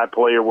generation type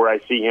player where I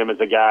see him as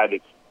a guy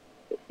that's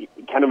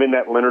kind of in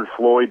that Leonard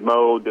Floyd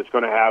mode that's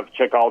going to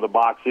check all the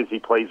boxes. He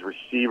plays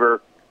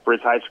receiver for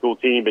his high school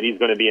team, but he's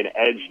going to be an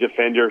edge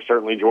defender.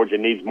 Certainly Georgia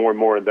needs more and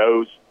more of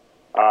those.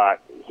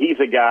 He's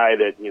a guy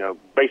that,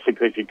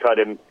 basically if you cut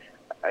him,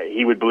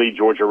 he would bleed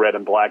Georgia red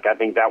and black. I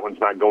think that one's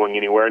not going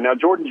anywhere. Now,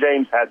 Jordan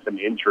James had some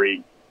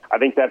intrigue. I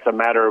think that's a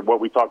matter of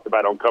what we talked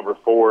about on Cover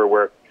 4,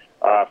 where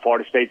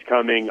Florida State's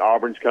coming,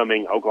 Auburn's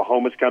coming,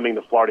 Oklahoma's coming,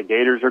 the Florida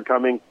Gators are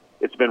coming.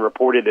 It's been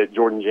reported that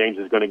Jordan James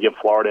is going to give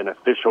Florida an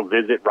official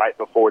visit right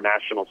before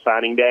National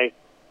Signing Day.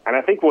 And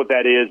I think what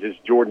that is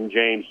Jordan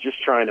James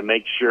just trying to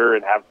make sure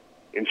and have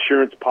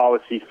insurance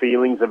policy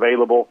feelings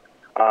available.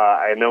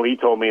 I know he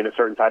told me in a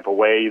certain type of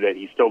way that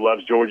he still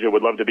loves Georgia,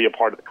 would love to be a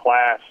part of the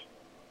class.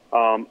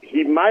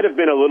 He might have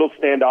been a little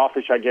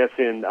standoffish, I guess,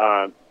 in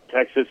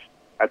Texas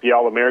at the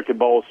All-American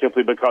Bowl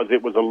simply because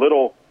it was a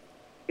little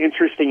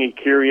interesting and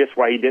curious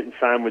why he didn't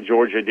sign with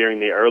Georgia during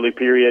the early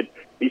period.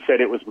 He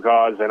said it was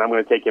because, and I'm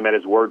going to take him at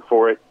his word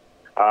for it,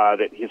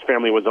 that his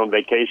family was on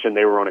vacation.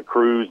 They were on a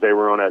cruise. They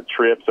were on a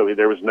trip, so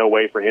there was no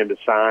way for him to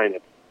sign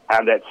and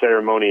have that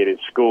ceremony at his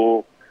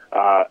school.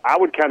 I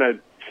would kind of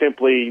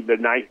simply,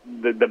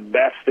 the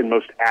best and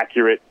most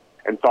accurate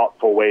and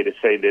thoughtful way to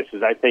say this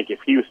is I think if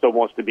he still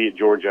wants to be at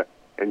Georgia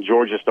and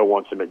Georgia still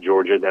wants him at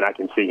Georgia, then I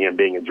can see him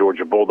being a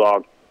Georgia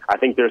Bulldog. I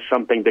think there's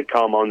something to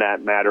come on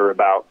that matter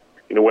about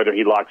whether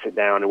he locks it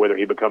down and whether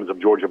he becomes a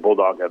Georgia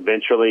Bulldog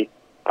eventually.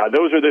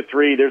 Those are the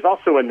 3. There's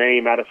also a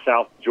name out of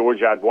South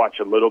Georgia I'd watch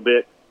a little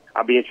bit.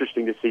 I'd be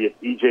interesting to see if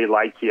E.J.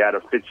 Lightsey out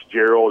of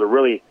Fitzgerald, a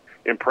really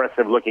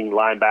impressive-looking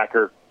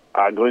linebacker.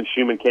 Glenn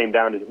Schumann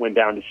went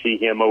down to see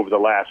him over the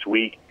last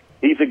week.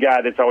 He's a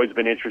guy that's always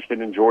been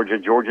interested in Georgia.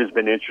 Georgia's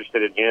been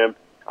interested in him.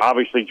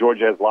 Obviously,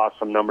 Georgia has lost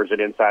some numbers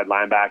at inside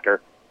linebacker.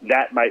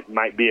 That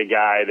might be a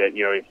guy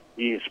that,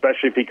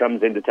 especially if he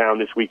comes into town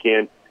this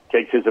weekend,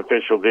 takes his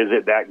official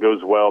visit, that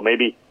goes well.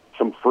 Maybe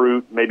some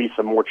fruit, maybe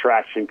some more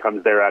traction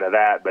comes there out of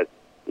that. But,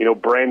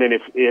 Brandon,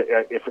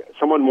 if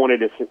someone wanted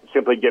to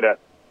simply get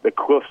the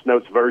Cliff's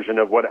Notes version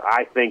of what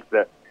I think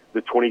the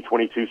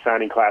 2022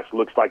 signing class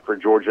looks like for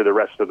Georgia the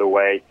rest of the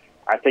way,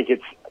 I think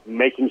it's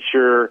making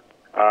sure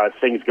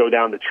things go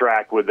down the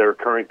track with their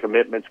current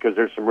commitments, because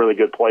there's some really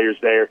good players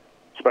there,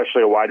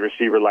 especially a wide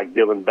receiver like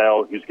Dylan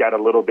Bell, who's got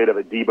a little bit of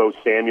a Deebo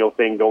Samuel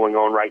thing going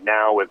on right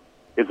now with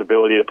his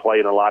ability to play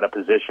in a lot of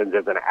positions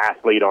as an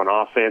athlete on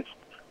offense.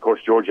 Of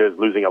course, Georgia is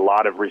losing a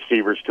lot of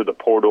receivers to the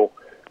portal.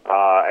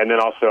 And then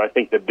also I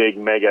think the big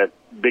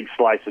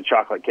slice of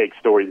chocolate cake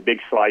story, the big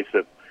slice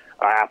of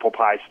apple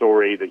pie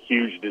story, the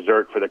huge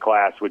dessert for the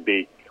class would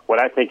be what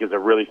I think is a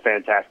really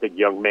fantastic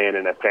young man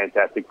and a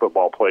fantastic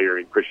football player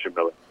in Christian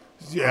Miller.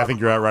 Yeah, I think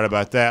you're right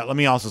about that. Let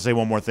me also say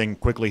one more thing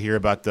quickly here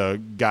about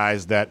the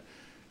guys that,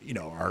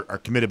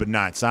 are committed but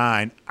not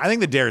signed. I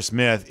think that Darius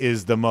Smith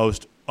is the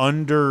most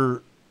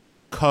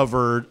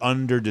under-covered,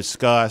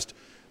 under-discussed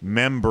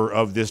member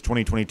of this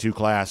 2022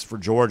 class for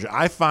Georgia.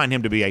 I find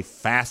him to be a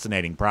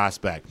fascinating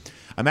prospect.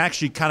 I'm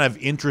actually kind of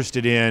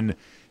interested in,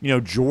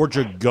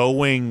 Georgia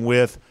going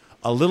with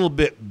a little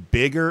bit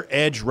bigger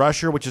edge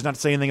rusher, which is not to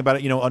say anything about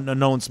it, a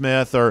Nolan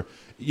Smith or,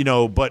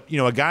 but,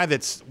 a guy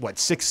that's,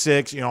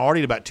 6'6",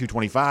 already at about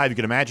 225. You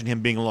can imagine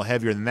him being a little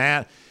heavier than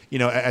that,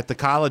 at the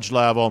college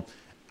level.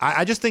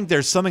 I just think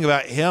there's something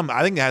about him,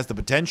 I think, that has the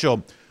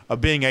potential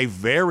of being a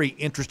very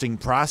interesting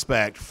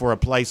prospect for a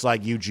place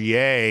like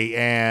UGA.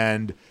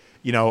 And,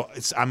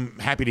 I'm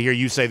happy to hear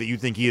you say that you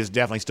think he is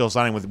definitely still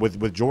signing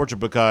with Georgia,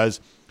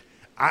 because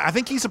I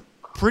think he's a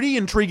pretty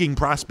intriguing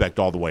prospect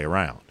all the way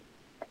around.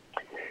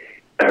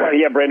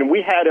 Yeah, Brandon,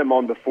 we had him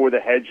on Before the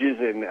Hedges,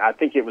 and I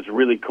think it was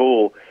really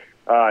cool.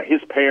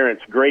 His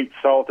parents, great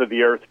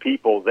salt-of-the-earth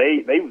people,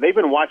 they've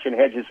been watching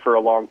Hedges for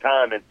a long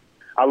time, and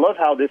I love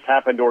how this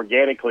happened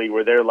organically,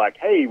 where they're like,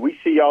 hey, we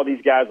see all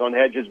these guys on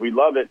Hedges, we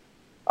love it.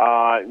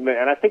 And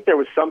I think there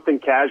was something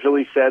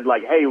casually said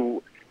like, hey,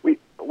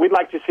 we'd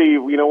like to see,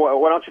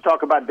 why don't you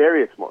talk about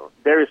Darius more?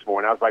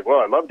 And I was like, well,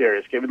 I love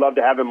Darius. We'd love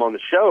to have him on the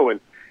show. And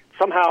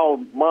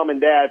somehow Mom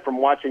and Dad, from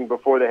watching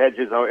Before the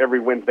Hedges every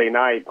Wednesday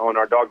night on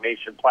our Dog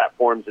Nation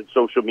platforms and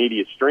social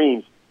media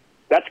streams,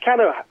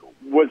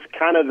 was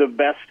the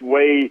best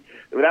way.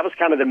 That was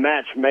kind of the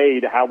match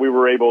made, how we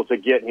were able to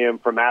get him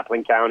from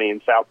Appling County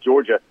in South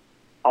Georgia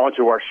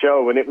onto our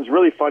show. And it was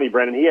really funny,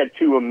 Brendan. He had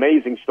two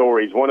amazing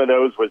stories. One of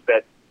those was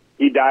that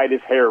he dyed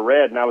his hair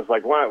red, and I was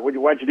like,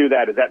 why'd you do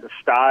that? Is that the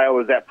style?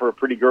 Is that for a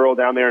pretty girl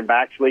down there in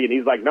Baxley? And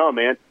he's like, no,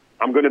 man,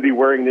 I'm going to be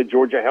wearing the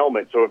Georgia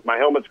helmet. So if my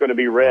helmet's going to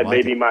be red,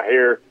 maybe my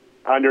hair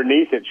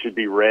underneath it should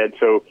be red.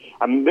 So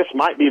this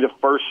might be the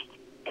first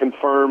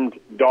confirmed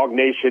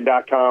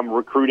DogNation.com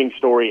recruiting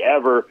story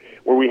ever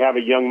where we have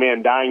a young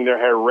man dyeing their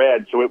hair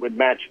red so it would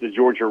match the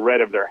Georgia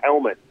red of their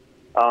helmet.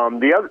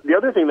 The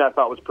other thing that I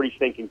thought was pretty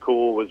stinking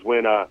cool was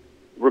when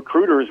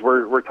recruiters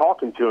were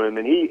talking to him,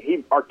 and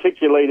he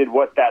articulated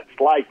what that's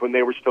like when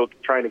they were still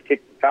trying to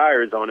kick the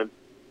tires on him.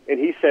 And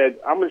he said,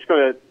 I'll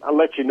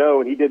let you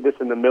know, and he did this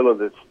in the middle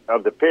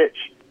of the pitch.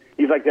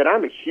 He's like, that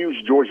I'm a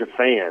huge Georgia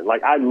fan.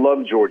 Like, I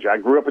love Georgia. I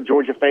grew up a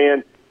Georgia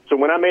fan. So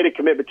when I made a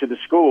commitment to the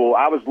school,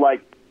 I was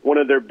like one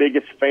of their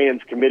biggest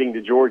fans committing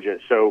to Georgia.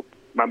 So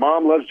my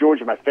mom loves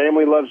Georgia. My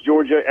family loves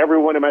Georgia.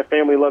 Everyone in my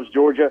family loves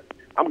Georgia.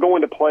 I'm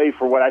going to play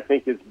for what I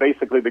think is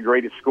basically the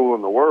greatest school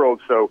in the world.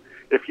 So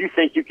if you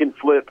think you can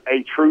flip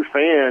a true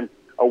fan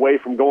away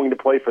from going to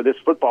play for this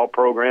football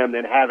program,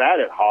 then have at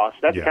it, Hoss.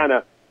 That's kind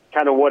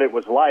of what it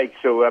was like.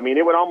 So, I mean,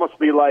 it would almost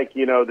be like,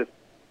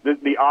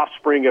 the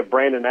offspring of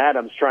Brandon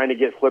Adams trying to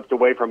get flipped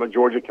away from a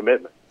Georgia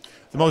commitment.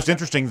 The most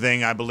interesting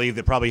thing, I believe,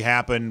 that probably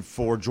happened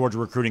for Georgia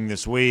recruiting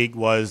this week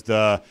was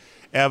the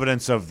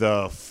evidence of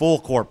the full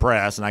court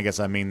press, and I guess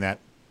I mean that,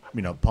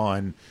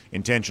 pun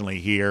intentionally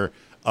here,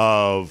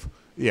 of,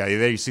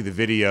 there you see the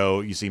video,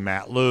 you see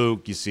Matt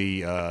Luke, you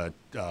see Todd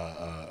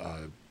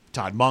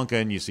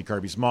Monken, you see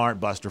Kirby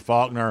Smart, Buster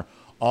Faulkner,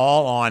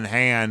 all on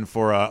hand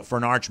for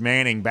an Arch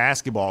Manning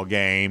basketball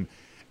game.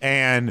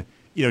 And,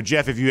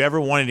 Jeff, if you ever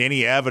wanted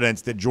any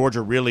evidence that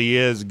Georgia really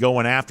is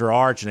going after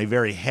Arch in a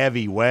very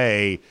heavy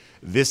way,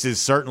 this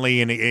is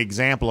certainly an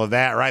example of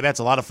that, right? That's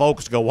a lot of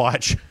folks to go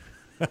watch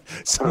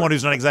someone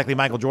who's not exactly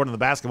Michael Jordan on the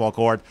basketball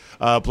court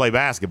play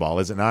basketball,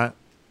 is it not?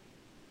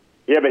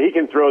 Yeah, but he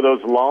can throw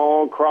those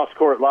long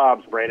cross-court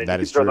lobs, Brandon. That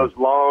he is can throw true. those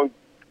long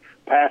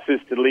passes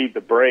to lead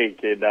the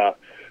break. And,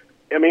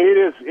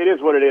 it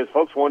is what it is.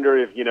 Folks wonder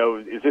if,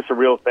 is this a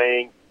real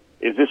thing?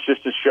 Is this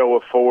just a show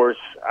of force?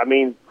 I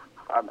mean,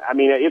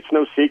 it's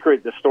no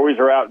secret. The stories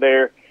are out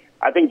there.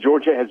 I think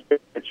Georgia has been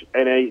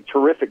in a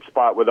terrific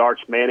spot with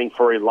Arch Manning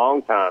for a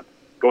long time,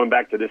 going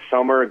back to this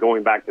summer,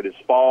 going back to this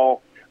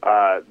fall.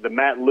 The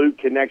Matt Luke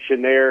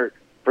connection there,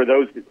 for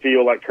those that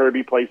feel like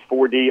Kirby plays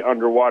 4D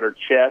underwater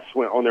chess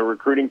on their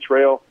recruiting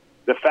trail,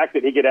 the fact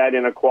that he could add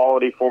in a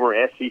quality former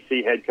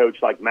SEC head coach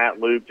like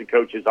Matt Luke to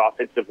coach his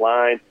offensive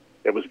line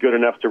that was good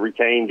enough to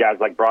retain guys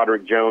like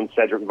Broderick Jones,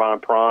 Cedric Von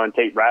Prawn,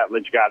 Tate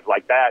Ratledge, guys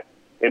like that,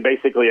 in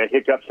basically a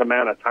hiccups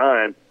amount of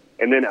time,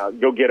 and then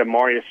go get a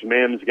Marius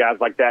Mims, guys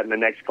like that in the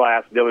next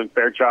class, Dylan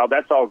Fairchild.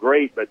 That's all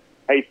great, but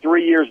hey,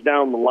 3 years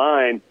down the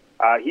line,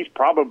 he's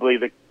probably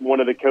one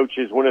of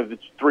the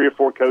 3 or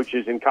 4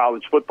 coaches in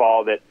college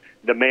football that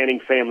the Manning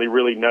family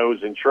really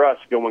knows and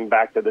trusts, going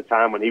back to the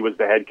time when he was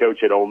the head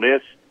coach at Ole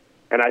Miss.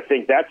 And I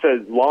think that's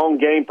a long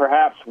game,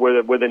 perhaps,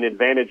 with an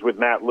advantage with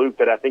Matt Luke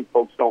that I think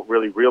folks don't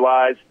really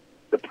realize.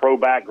 The pro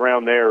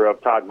background there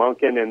of Todd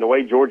Monken and the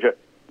way Georgia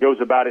goes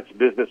about its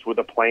business with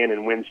a plan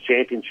and wins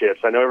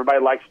championships. I know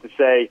everybody likes to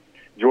say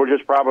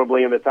Georgia's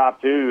probably in the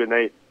top 2,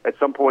 and at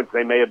some points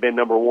they may have been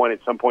number 1. At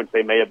some points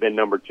they may have been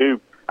number 2.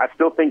 I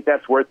still think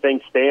that's where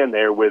things stand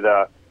there with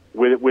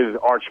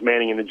Arch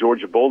Manning and the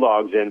Georgia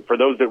Bulldogs. And for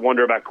those that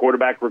wonder about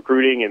quarterback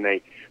recruiting and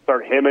they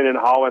start hemming and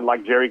hawing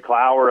like Jerry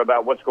Clower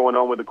about what's going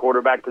on with the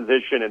quarterback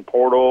position and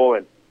portal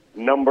and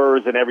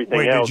numbers and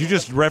everything else. Did you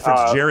just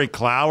reference Jerry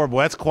Clower?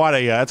 Boy, that's quite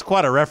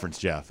a reference,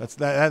 Jeff.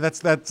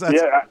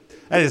 That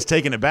is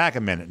taking it back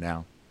a minute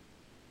now.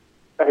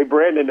 Hey,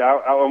 Brandon,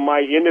 on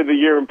my end of the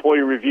year employee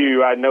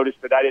review, I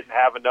noticed that I didn't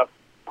have enough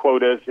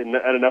quotas and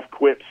enough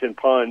quips and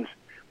puns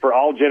for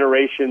all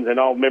generations and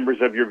all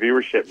members of your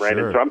viewership,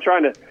 Brandon. Sure. So I'm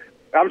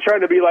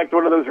trying to be like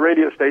one of those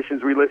radio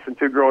stations we listened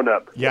to growing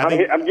up. Yeah,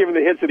 I'm giving the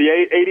hits of the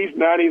 80s,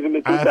 90s, and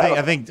the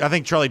 2000s. I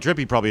think Charlie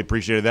Trippy probably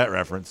appreciated that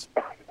reference.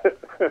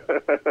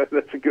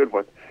 That's a good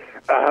one.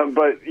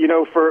 But,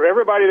 for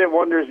everybody that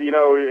wonders,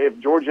 if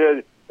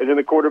Georgia is in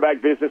the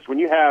quarterback business, when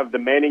you have the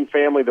Manning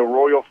family, the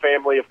royal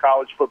family of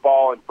college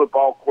football and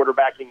football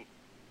quarterbacking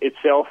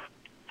itself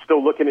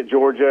still looking at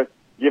Georgia,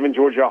 giving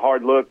Georgia a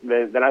hard look,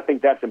 then I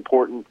think that's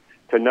important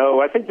to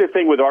know. I think the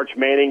thing with Arch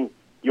Manning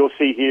you'll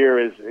see here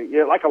is,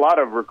 like a lot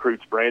of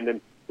recruits, Brandon,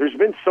 there's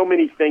been so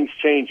many things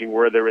changing,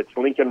 whether it's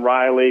Lincoln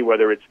Riley,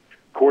 whether it's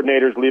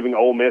coordinators leaving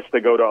Ole Miss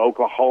to go to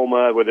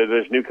Oklahoma, whether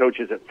there's new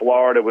coaches at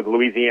Florida with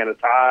Louisiana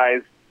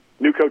ties,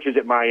 new coaches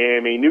at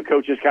Miami, new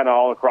coaches kind of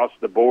all across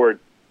the board.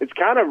 It's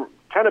kind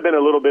of been a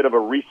little bit of a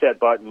reset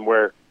button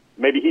where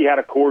maybe he had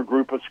a core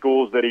group of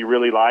schools that he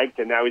really liked,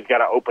 and now he's got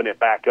to open it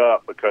back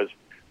up because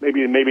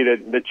maybe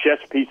the chess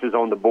pieces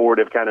on the board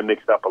have kind of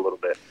mixed up a little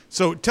bit.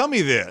 So tell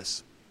me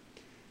this.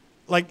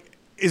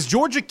 Is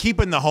Georgia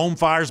keeping the home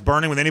fires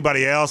burning with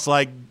anybody else?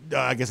 I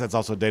guess that's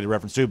also a dated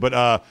reference too. But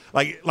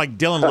like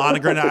Dylan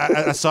Lonergan,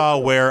 I saw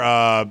where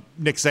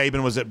Nick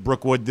Saban was at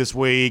Brookwood this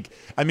week.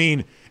 I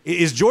mean,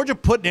 is Georgia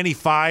putting any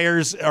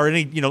fires or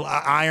any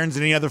irons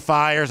in any other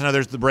fires? I know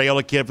there's the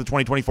Brayola kid for the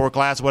 2024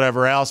 class,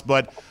 whatever else.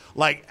 But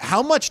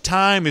how much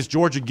time is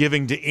Georgia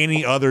giving to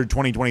any other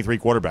 2023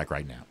 quarterback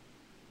right now?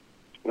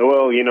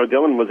 Well,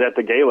 Dylan was at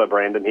the gala,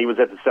 Brandon. He was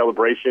at the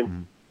celebration.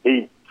 Mm-hmm.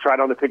 He tried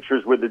on the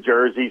pictures with the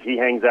jerseys. He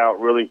hangs out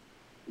really,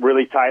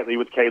 really tightly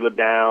with Caleb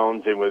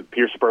Downs and with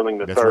Pierce Sperling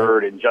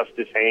III and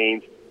Justice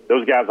Haynes.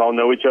 Those guys all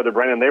know each other,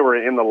 Brandon. They were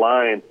in the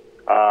line,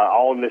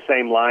 all in the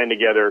same line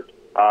together,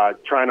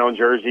 trying on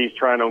jerseys,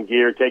 trying on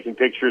gear, taking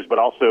pictures, but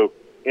also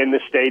in the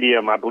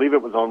stadium. I believe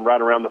it was on right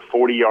around the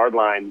 40-yard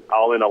line,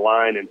 all in a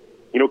line, and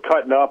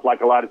cutting up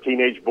like a lot of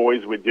teenage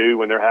boys would do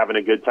when they're having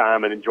a good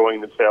time and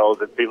enjoying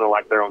themselves and feeling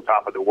like they're on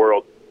top of the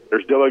world.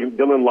 There's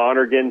Dylan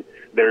Lonergan.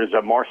 There's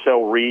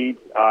Marcel Reed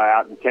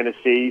out in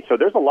Tennessee. So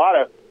there's a lot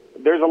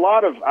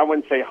of I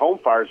wouldn't say home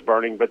fires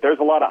burning, but there's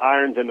a lot of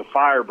irons in the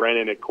fire,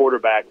 Brandon, at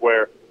quarterback.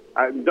 Where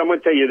I'm going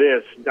to tell you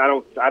this: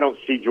 I don't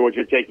see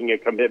Georgia taking a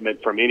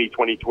commitment from any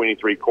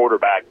 2023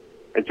 quarterback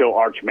until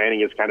Arch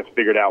Manning has kind of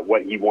figured out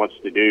what he wants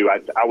to do.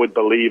 I would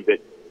believe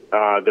that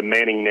the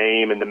Manning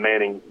name and the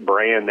Manning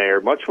brand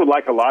there, much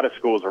like a lot of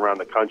schools around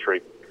the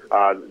country,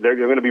 they're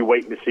going to be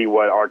waiting to see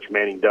what Arch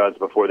Manning does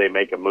before they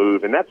make a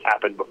move, and that's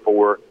happened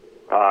before.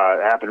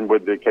 It happened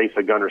with the case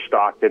of Gunnar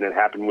Stockton. It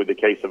happened with the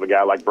case of a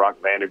guy like Brock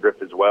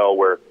Vandagriff as well,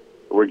 where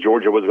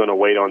Georgia was going to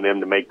wait on them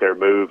to make their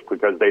move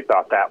because they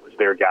thought that was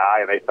their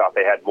guy and they thought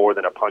they had more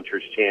than a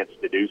puncher's chance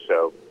to do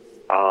so.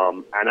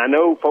 And I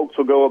know folks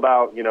will go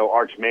about,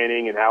 Arch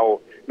Manning and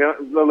how – now,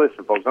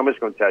 listen, folks, I'm just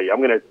going to tell you. I'm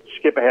going to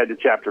skip ahead to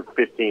Chapter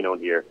 15 on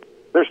here.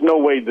 There's no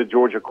way the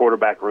Georgia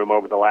quarterback room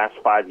over the last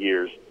 5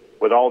 years,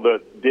 with all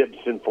the dips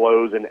and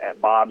flows and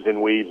bobs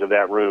and weaves of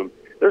that room,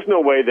 there's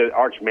no way that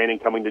Arch Manning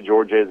coming to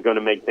Georgia is going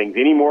to make things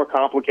any more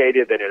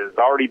complicated than it has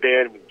already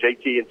been with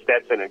JT and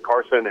Stetson and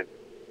Carson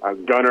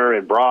and Gunnar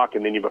and Brock.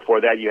 And then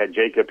before that, you had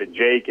Jacob and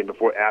Jake. And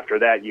after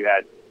that, you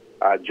had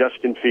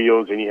Justin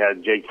Fields and you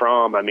had Jake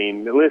Fromm. I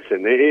mean,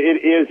 listen,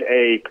 it is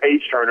a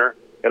page turner.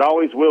 It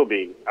always will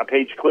be a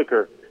page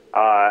clicker.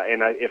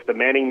 If the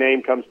Manning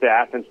name comes to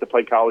Athens to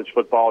play college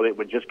football, it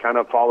would just kind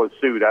of follow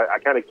suit. I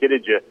kind of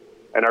kidded you.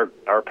 And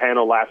our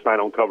panel last night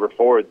on Cover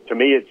 4, to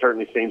me it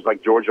certainly seems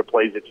like Georgia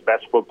plays its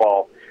best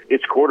football.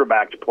 Its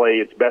quarterbacks play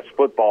its best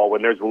football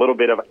when there's a little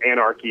bit of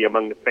anarchy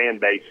among the fan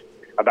base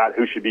about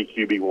who should be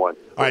QB1. All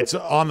right,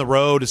 so on the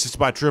road, assisted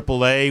by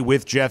AAA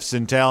with Jeff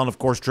Sintel. And, of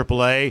course,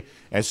 AAA,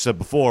 as said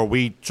before,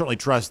 we certainly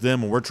trust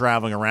them when we're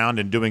traveling around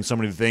and doing so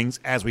many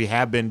things as we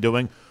have been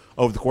doing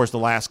over the course of the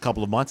last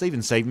couple of months. They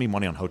even saved me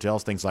money on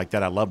hotels, things like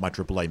that. I love my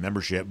AAA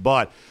membership.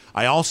 But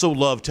I also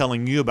love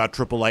telling you about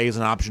AAA as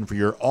an option for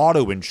your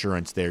auto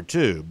insurance there,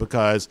 too,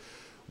 because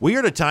we are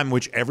at a time in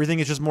which everything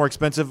is just more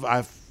expensive.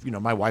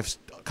 My wife's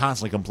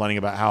constantly complaining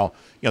about how,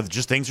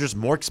 just things are just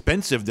more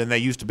expensive than they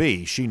used to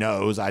be. She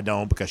knows, I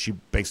don't, because she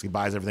basically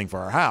buys everything for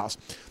our house.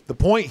 The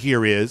point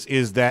here is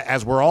that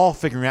as we're all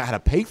figuring out how to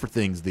pay for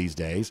things these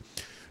days,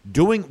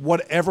 doing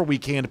whatever we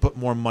can to put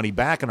more money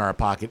back in our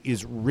pocket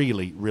is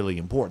really, really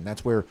important.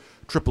 That's where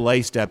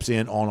AAA steps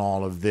in on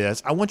all of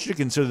this. I want you to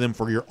consider them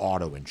for your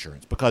auto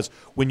insurance, because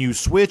when you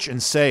switch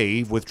and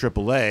save with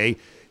AAA,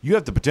 you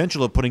have the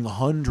potential of putting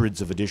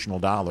hundreds of additional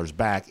dollars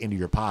back into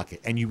your pocket,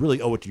 and you really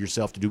owe it to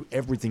yourself to do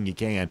everything you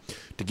can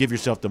to give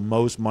yourself the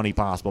most money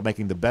possible.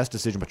 Making the best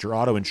decision, but your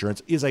auto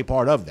insurance is a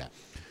part of that.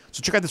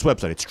 So check out this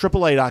website. It's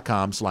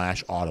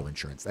AAA.com/auto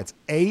insurance. That's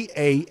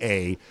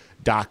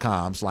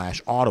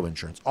AAA.com/auto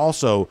insurance.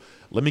 Also,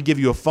 let me give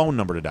you a phone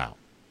number to dial.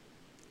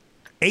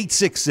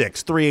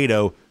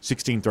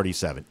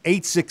 866-380-1637.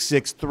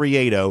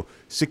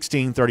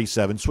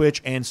 866-380-1637.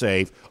 Switch and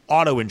save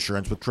auto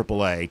insurance with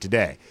AAA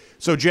today.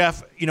 So,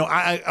 Jeff,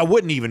 I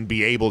wouldn't even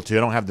be able to.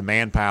 I don't have the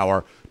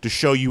manpower to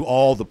show you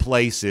all the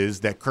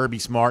places that Kirby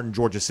Smart and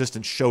Georgia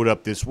assistants showed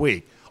up this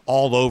week.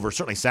 All over,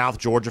 certainly South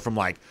Georgia, from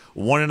like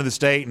one end of the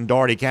state in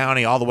Dougherty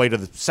County all the way to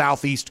the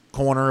southeast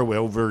corner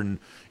over in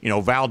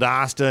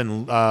Valdosta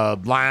and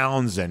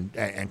Lowndes and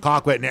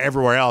Colquitt and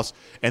everywhere else,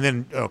 and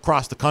then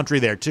across the country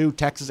there too,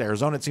 Texas,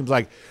 Arizona. It seems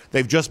like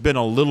they've just been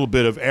a little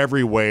bit of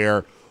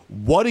everywhere.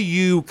 What do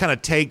you kind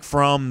of take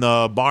from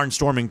the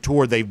barnstorming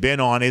tour they've been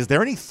on? Is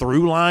there any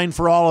through line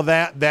for all of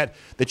that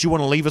you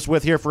want to leave us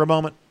with here for a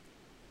moment?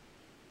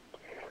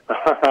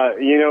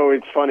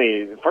 It's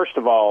funny. First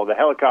of all, the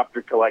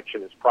helicopter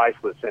collection is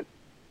priceless. And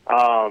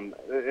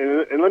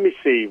let me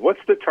see, what's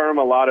the term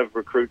a lot of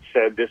recruits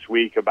said this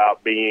week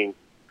about being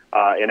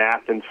in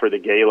Athens for the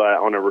gala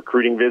on a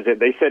recruiting visit?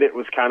 They said it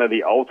was kind of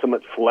the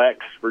ultimate flex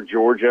for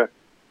Georgia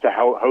to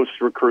host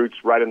recruits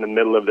right in the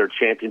middle of their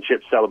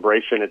championship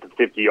celebration at the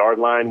 50-yard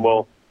line.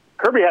 Well,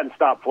 Kirby hadn't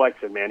stopped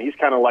flexing, man. He's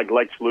kind of like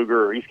Lex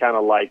Luger, or he's kind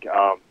of like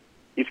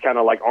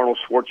Arnold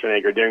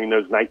Schwarzenegger during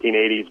those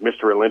 1980s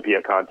Mr.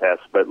 Olympia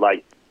contests. But,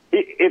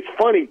 it's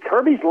funny.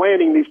 Kirby's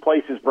landing these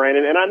places,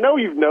 Brandon, and I know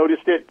you've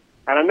noticed it,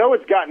 and I know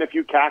it's gotten a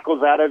few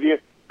cackles out of you.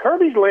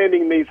 Kirby's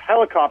landing these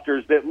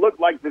helicopters that look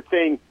like the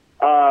thing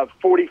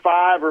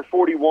 45 or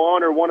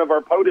 41 or one of our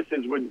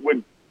POTUSes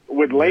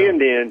would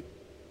land in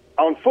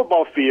on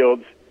football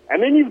fields.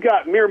 And then you've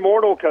got mere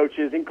mortal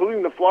coaches,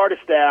 including the Florida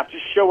staff,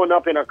 just showing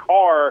up in a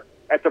car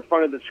at the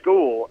front of the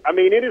school. I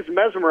mean, it is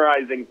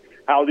mesmerizing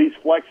how these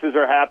flexes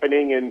are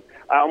happening. And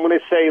I'm going to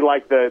say,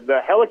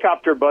 the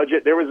helicopter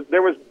budget,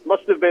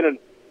 must have been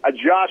a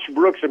Josh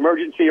Brooks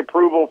emergency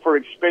approval for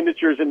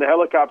expenditures in the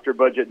helicopter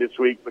budget this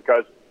week,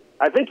 because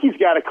I think he's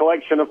got a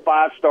collection of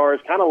 5 stars,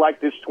 kind of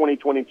like this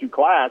 2022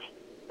 class.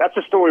 That's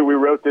a story we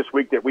wrote this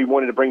week that we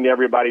wanted to bring to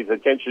everybody's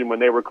attention when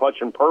they were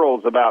clutching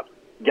pearls about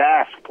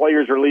gas.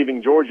 Players are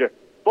leaving Georgia.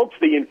 Folks,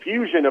 the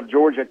infusion of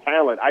Georgia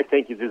talent, I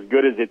think, is as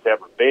good as it's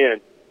ever been.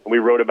 And we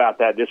wrote about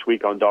that this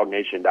week on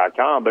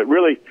DogNation.com. But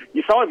really,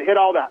 you saw him hit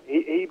all the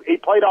he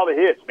played all the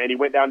hits, man. He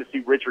went down to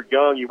see Richard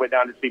Young. He went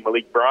down to see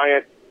Malik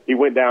Bryant. He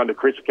went down to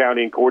Crisp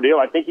County and Cordele.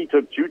 I think he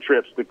took 2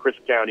 trips to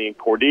Crisp County and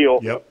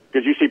Cordele,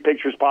 because you see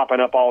pictures popping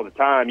up all the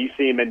time. You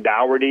see him in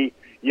Dougherty.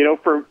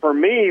 For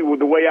me, with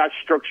the way I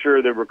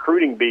structure the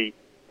recruiting beat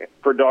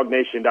for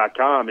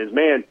DogNation.com is,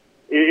 man,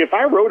 if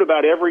I wrote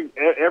about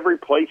every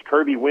place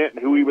Kirby went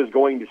and who he was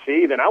going to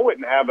see, then I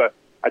wouldn't have a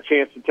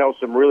chance to tell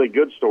some really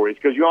good stories,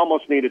 because you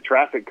almost need a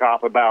traffic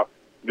cop about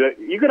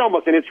you can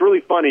almost, and it's really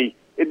funny,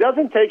 it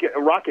doesn't take a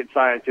rocket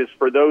scientist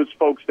for those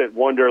folks that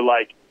wonder,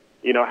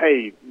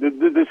 hey,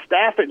 the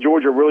staff at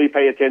Georgia really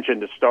pay attention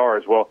to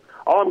stars. Well,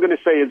 all I'm going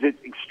to say is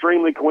it's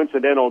extremely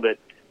coincidental that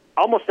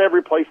almost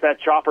every place that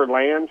chopper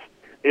lands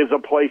is a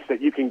place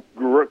that you can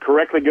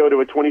correctly go to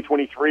a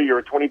 2023 or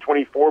a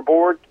 2024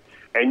 board,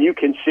 and you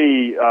can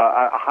see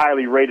a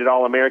highly rated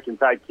All-American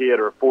type kid,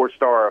 or a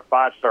 4-star or a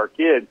 5-star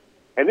kid.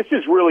 And this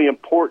is really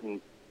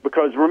important,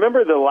 because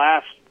remember the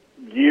last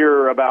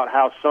year about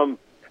how some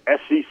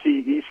SEC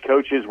East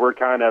coaches were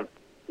kind of,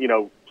 I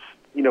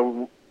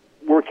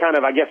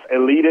guess,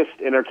 elitist,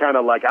 and they're kind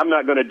of like, I'm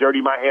not going to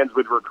dirty my hands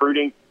with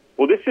recruiting.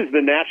 Well, this is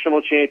the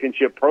national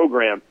championship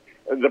program,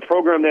 the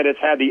program that has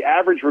had the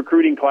average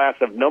recruiting class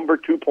of number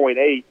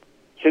 2.8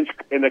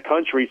 in the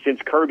country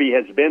since Kirby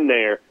has been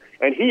there.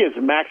 And he is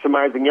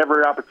maximizing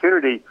every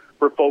opportunity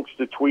for folks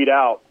to tweet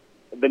out,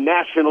 the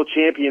national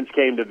champions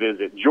came to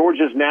visit.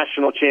 Georgia's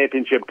national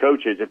championship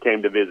coaches have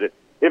came to visit.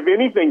 If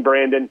anything,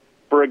 Brandon,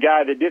 for a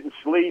guy that didn't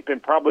sleep,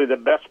 and probably the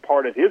best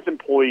part of his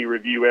employee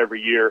review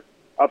every year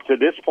up to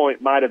this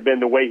point might have been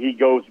the way he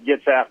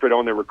gets after it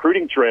on the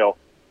recruiting trail.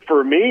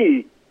 For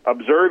me,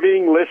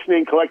 observing,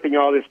 listening, collecting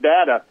all this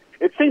data,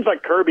 it seems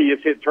like Kirby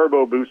has hit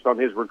turbo boost on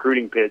his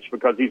recruiting pitch,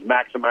 because he's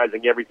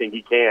maximizing everything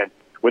he can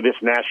with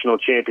this national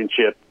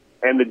championship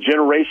and the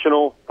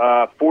generational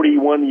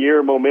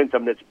 41-year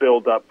momentum that's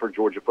built up for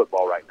Georgia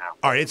football right now.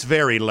 All right, it's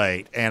very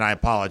late, and I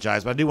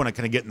apologize, but I do want to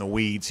kind of get in the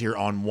weeds here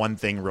on one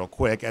thing real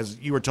quick. As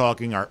you were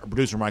talking, our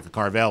producer Michael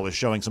Carvel was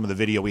showing some of the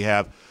video we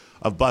have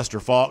of Buster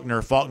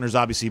Faulkner. Faulkner's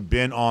obviously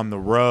been on the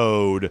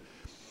road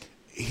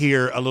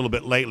here a little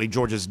bit lately.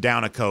 Georgia's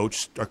down a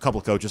coach or a couple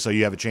of coaches, so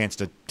you have a chance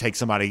to take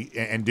somebody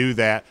and do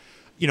that.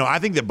 I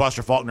think that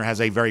Buster Faulkner has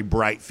a very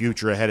bright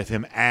future ahead of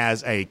him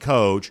as a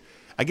coach.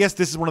 I guess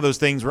this is one of those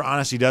things where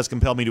honesty does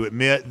compel me to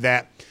admit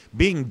that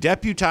being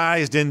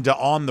deputized into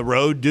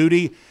on-the-road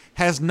duty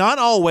has not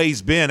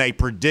always been a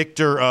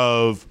predictor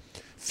of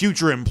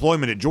future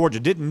employment at Georgia.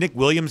 Didn't Nick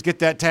Williams get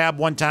that tab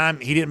one time?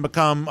 He didn't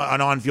become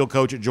an on-field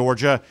coach at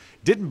Georgia.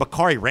 Didn't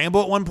Bakari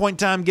Rambo at one point in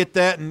time get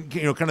that? And,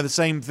 kind of the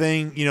same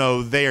thing,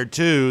 there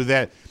too,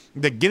 that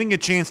getting a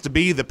chance to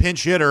be the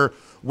pinch hitter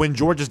when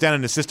Georgia's down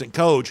an assistant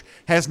coach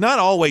has not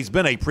always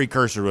been a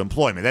precursor to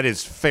employment. That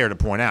is fair to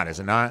point out, is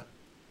it not?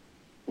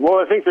 Well,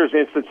 I think there's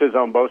instances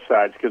on both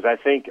sides because I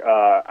think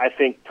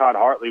Todd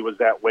Hartley was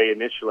that way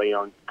initially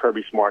on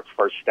Kirby Smart's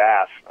first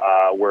staff,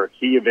 where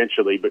he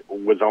eventually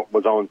was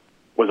on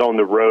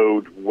the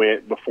road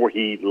before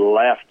he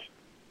left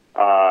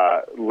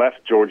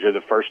Georgia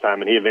the first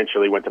time, and he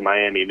eventually went to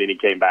Miami, and then he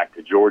came back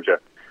to Georgia.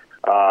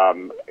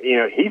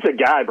 He's a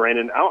guy,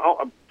 Brandon.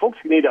 Folks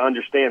need to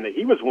understand that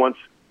he was once,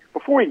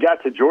 before he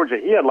got to Georgia,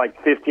 he had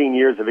like 15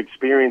 years of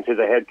experience as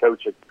a head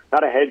coach,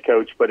 not a head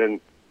coach, but an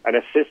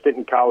assistant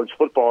in college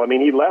football. I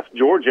mean, he left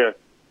Georgia.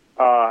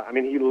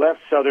 He left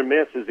Southern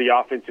Miss as the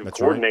offensive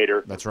coordinator.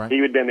 Right. That's right. He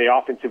had been the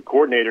offensive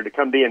coordinator to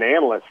come be an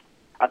analyst.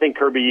 I think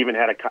Kirby even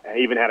had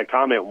a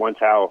comment once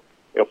how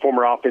a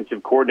former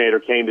offensive coordinator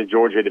came to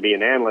Georgia to be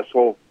an analyst.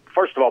 Well,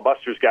 first of all,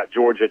 Buster's got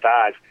Georgia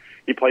ties.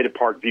 He played at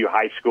Parkview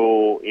High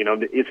School.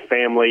 His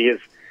family,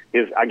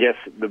 I guess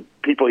the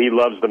people he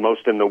loves the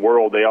most in the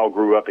world, they all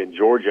grew up in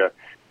Georgia.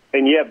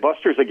 And yet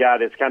Buster's a guy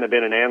that's kind of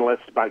been an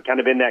analyst, kind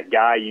of been that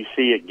guy you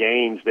see at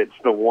games that's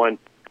the one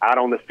out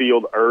on the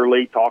field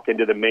early, talking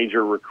to the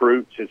major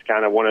recruits. Is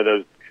kind of one of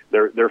those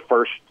their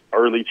first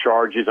early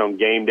charges on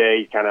game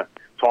day, kind of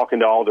talking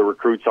to all the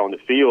recruits on the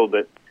field.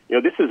 But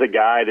this is a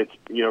guy that's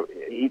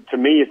to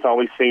me it's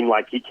always seemed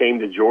like he came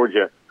to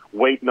Georgia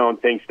waiting on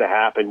things to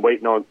happen,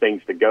 waiting on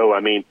things to go. I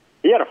mean,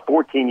 he had a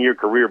 14-year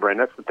career,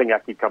 Brandon. That's the thing I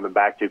keep coming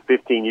back to.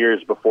 15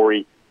 years before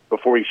he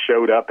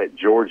showed up at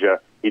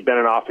Georgia. He'd been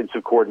an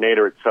offensive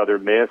coordinator at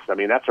Southern Miss. I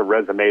mean, that's a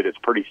resume that's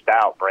pretty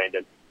stout,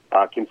 Brandon,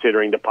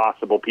 considering the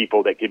possible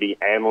people that could be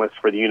analysts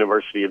for the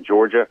University of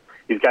Georgia.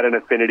 He's got an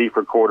affinity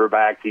for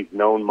quarterbacks. He's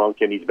known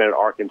Monken. He's been at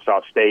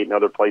Arkansas State and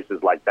other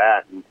places like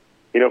that. And,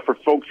 for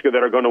folks that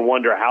are going to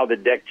wonder how the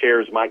deck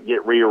chairs might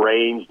get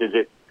rearranged, is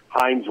it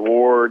Hines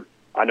Ward?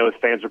 I know his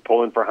fans are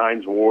pulling for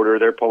Hines Ward, or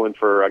they're pulling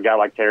for a guy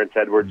like Terrence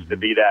Edwards to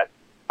be that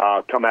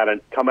come out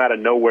of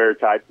nowhere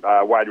type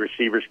wide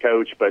receivers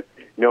coach. But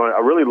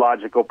a really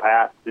logical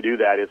path to do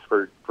that is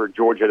for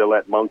Georgia to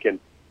let Monken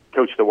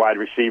coach the wide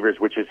receivers,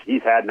 which is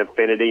he's had an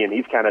affinity and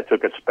he's kind of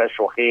took a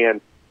special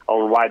hand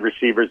on wide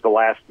receivers the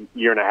last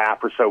year and a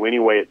half or so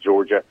anyway at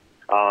Georgia.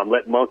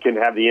 Let Monken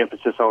have the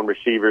emphasis on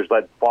receivers,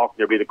 let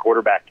Faulkner be the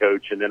quarterback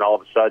coach, and then all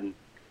of a sudden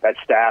that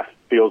staff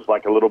feels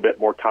like a little bit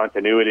more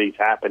continuity is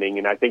happening.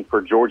 And I think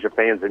for Georgia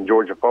fans and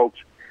Georgia folks,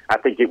 I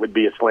think it would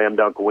be a slam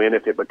dunk win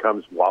if it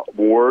becomes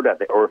Ward,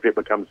 or if it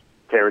becomes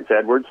Terrence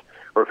Edwards,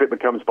 or if it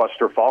becomes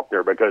Buster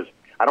Faulkner, because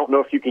I don't know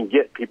if you can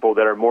get people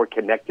that are more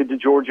connected to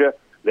Georgia,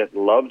 that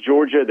love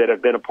Georgia, that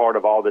have been a part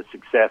of all the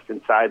success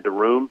inside the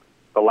room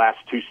the last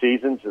 2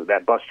 seasons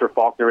that Buster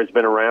Faulkner has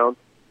been around.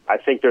 I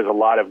think there's a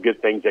lot of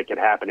good things that can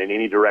happen in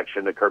any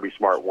direction that Kirby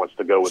Smart wants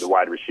to go with a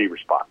wide receiver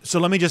spot. So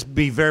let me just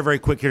be very, very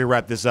quick here to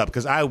wrap this up,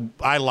 because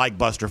I like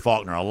Buster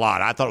Faulkner a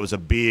lot. I thought it was a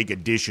big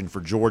addition for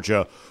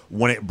Georgia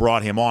when it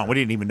brought him on. We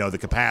didn't even know the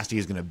capacity he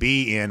was going to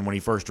be in when he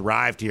first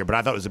arrived here, but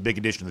I thought it was a big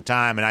addition at the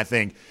time, and I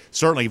think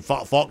certainly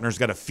Faulkner's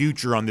got a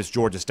future on this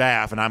Georgia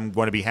staff, and I'm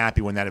going to be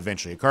happy when that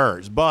eventually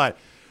occurs. But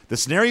the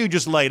scenario you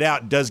just laid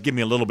out does give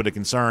me a little bit of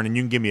concern, and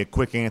you can give me a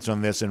quick answer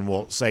on this, and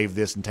we'll save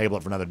this and table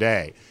it for another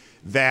day,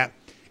 that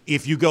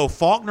if you go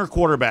Faulkner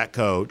quarterback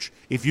coach,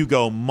 if you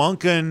go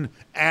Monken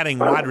adding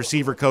wide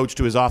receiver coach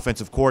to his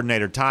offensive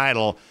coordinator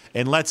title,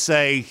 and let's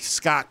say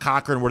Scott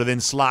Cochran were to then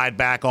slide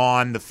back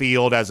on the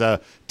field as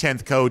a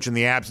 10th coach in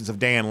the absence of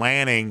Dan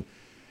Lanning,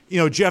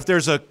 Jeff,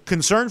 there's a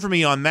concern for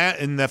me on that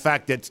in the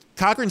fact that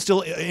Cochran's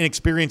still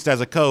inexperienced as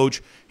a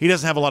coach. He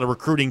doesn't have a lot of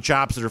recruiting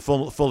chops that are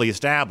fully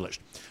established.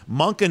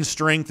 Monken's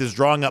strength is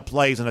drawing up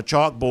plays on a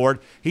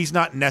chalkboard. He's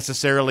not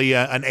necessarily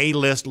an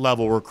A-list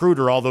level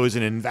recruiter, although he's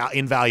an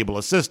invaluable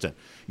assistant.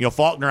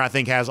 Faulkner, I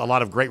think, has a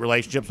lot of great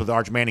relationships with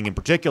Arch Manning in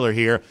particular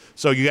here,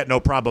 so you got no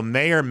problem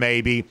there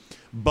maybe.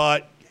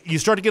 But you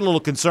start to get a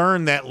little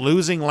concerned that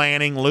losing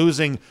Lanning,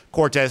 losing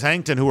Cortez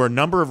Hankton, who are a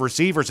number of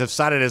receivers have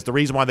cited as the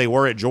reason why they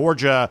were at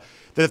Georgia,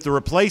 that if the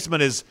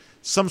replacement is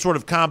some sort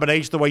of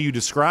combination the way you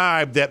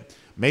described, that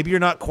maybe you're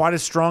not quite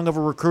as strong of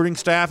a recruiting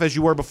staff as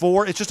you were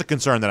before. It's just a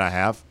concern that I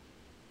have.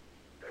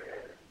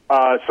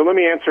 So let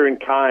me answer in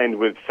kind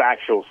with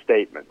factual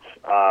statements.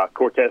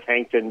 Cortez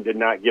Hankton did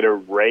not get a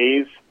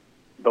raise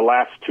the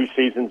last 2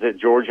 seasons at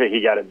Georgia.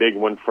 He got a big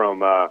one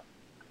from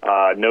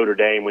Notre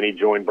Dame when he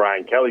joined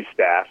Brian Kelly's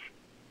staff.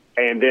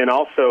 And then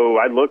also,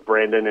 I look,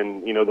 Brandon,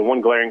 and the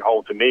one glaring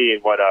hole to me,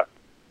 and what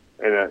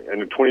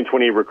in a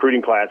 2020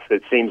 recruiting class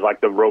that seems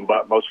like the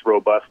most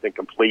robust and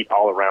complete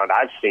all around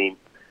I've seen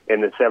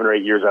in the 7 or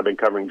 8 years I've been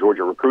covering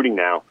Georgia recruiting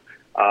now,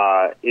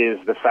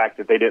 is the fact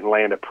that they didn't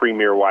land a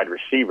premier wide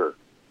receiver.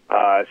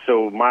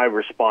 So my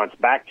response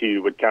back to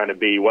you would kind of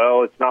be,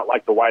 well, it's not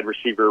like the wide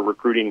receiver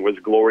recruiting was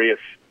glorious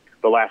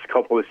the last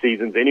couple of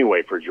seasons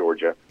anyway for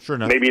Georgia. Sure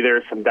enough. Maybe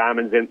there's some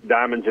diamonds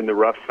in the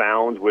rough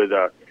found with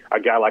a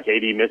guy like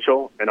A.D.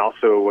 Mitchell and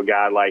also a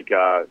guy like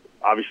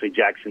obviously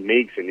Jackson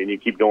Meeks, and then you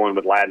keep going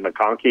with Ladd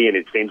McConkey, and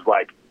it seems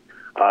like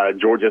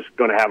Georgia's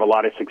going to have a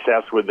lot of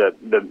success with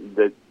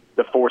the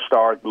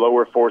 4-star,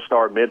 lower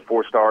 4-star, mid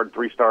 4-star,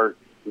 3-star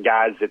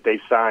guys that they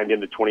signed in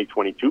the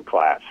 2022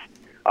 class.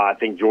 I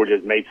think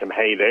Georgia's made some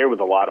hay there with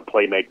a lot of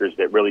playmakers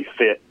that really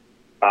fit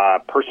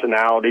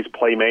personalities,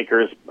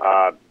 playmakers,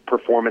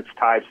 performance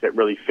types that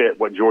really fit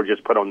what Georgia's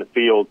put on the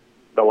field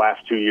the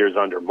last 2 years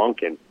under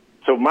Monken.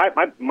 So my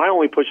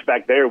only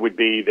pushback there would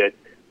be that,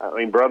 I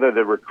mean, brother,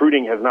 the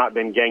recruiting has not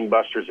been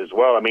gangbusters as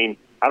well. I mean,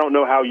 I don't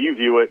know how you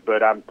view it,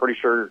 but I'm pretty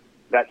sure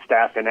that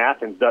staff in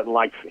Athens doesn't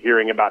like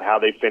hearing about how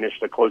they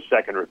finished a close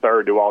second or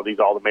third to all these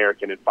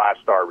All-American and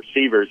 5-star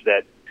receivers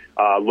that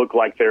look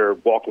like they're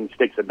walking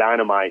sticks of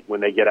dynamite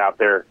when they get out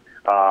there.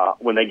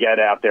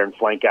 And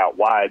flank out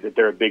wide, that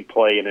they're a big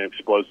play and an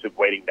explosive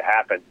waiting to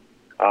happen.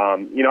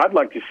 I'd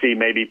like to see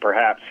maybe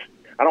perhaps,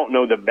 I don't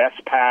know the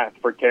best path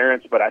for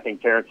Terrence, but I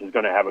think Terrence is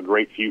going to have a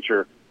great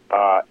future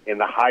in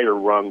the higher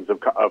rungs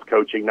of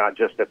coaching, not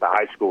just at the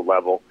high school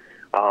level.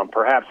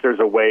 Perhaps there's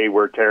a way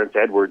where Terrence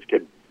Edwards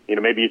could,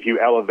 maybe if you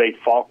elevate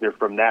Faulkner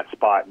from that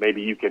spot,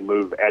 maybe you can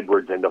move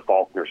Edwards into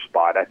Faulkner's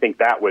spot. I think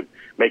that would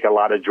make a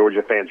lot of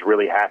Georgia fans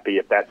really happy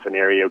if that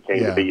scenario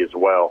came to be as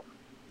well.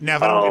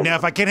 Now,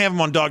 if I can't have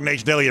him on Dog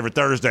Nation Daily every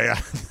Thursday,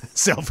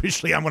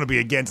 selfishly, I'm going to be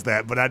against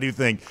that. But I do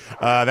think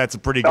that's a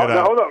pretty good.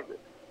 Hold on,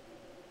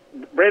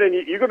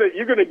 Brandon. You're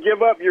gonna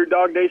give up your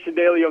Dog Nation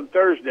Daily on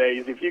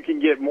Thursdays if you can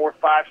get more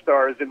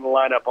 5-stars in the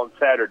lineup on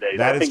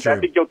Saturdays. I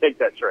think you'll take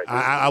that straight.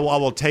 I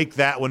will take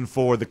that one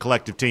for the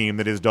collective team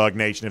that is Dog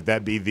Nation, if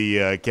that be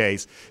the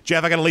case.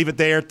 Jeff, I got to leave it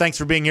there. Thanks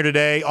for being here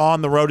today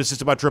on the road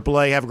assisted by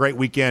AAA. Have a great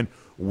weekend.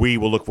 We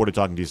will look forward to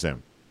talking to you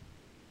soon.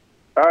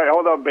 All right,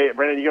 hold on,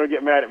 Brandon. You're gonna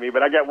get mad at me,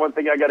 but I got one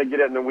thing I got to get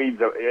in the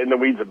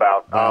weeds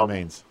about. By all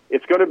means,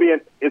 it's going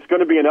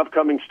to be an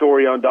upcoming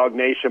story on Dog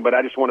Nation, but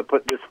I just want to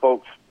put this,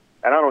 folks.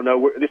 And I don't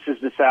know. This is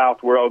the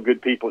South. We're all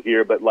good people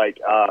here, but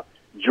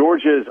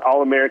Georgia's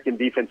All-American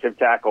defensive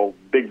tackle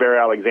Big Bear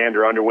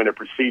Alexander underwent a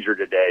procedure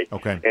today.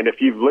 Okay. And if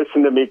you've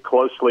listened to me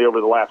closely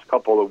over the last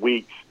couple of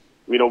weeks,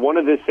 one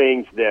of the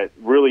things that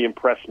really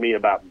impressed me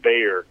about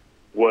Bear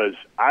was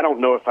I don't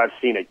know if I've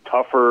seen a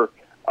tougher,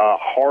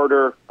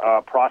 harder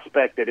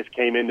prospect that has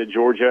came into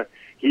Georgia.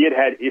 He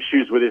had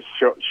issues with his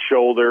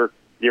shoulder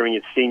during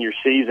his senior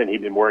season.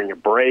 He'd been wearing a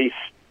brace.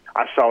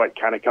 I saw it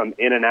kind of come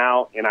in and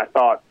out, and I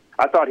thought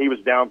he was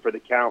down for the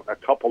count a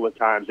couple of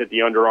times at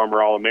the Under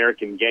Armour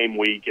All-American game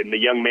week, and the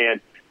young man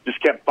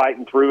just kept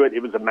fighting through it.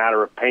 It was a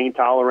matter of pain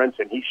tolerance,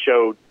 and he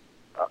showed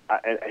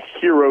a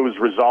hero's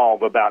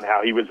resolve about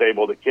how he was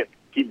able to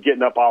keep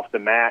getting up off the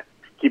mat,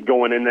 keep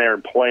going in there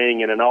and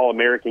playing in an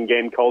All-American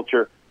game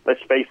culture.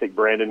 Let's face it,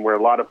 Brandon, where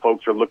a lot of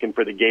folks are looking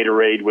for the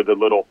Gatorade with the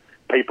little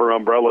paper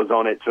umbrellas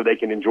on it so they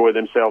can enjoy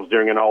themselves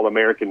during an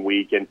All-American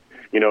week. And,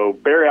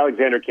 Barry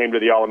Alexander came to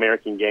the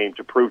All-American game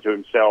to prove to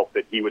himself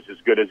that he was as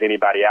good as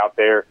anybody out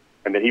there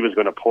and that he was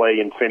going to play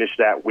and finish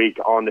that week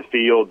on the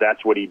field.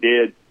 That's what he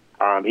did.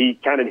 He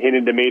kind of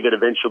hinted to me that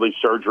eventually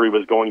surgery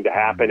was going to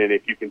happen, and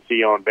if you can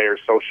see on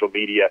Bear's social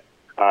media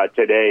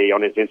today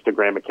on his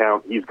Instagram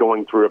account, he's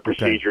going through a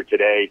procedure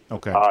today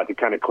to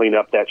kind of clean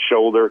up that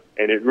shoulder,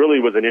 and it really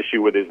was an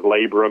issue with his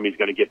labrum. He's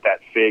going to get that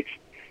fixed.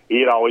 He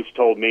had always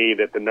told me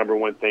that the number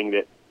one thing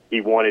that he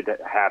wanted to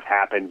have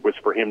happen was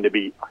for him to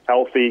be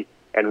healthy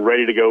and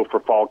ready to go for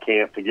fall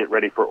camp to get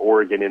ready for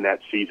Oregon in that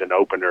season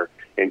opener.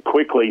 And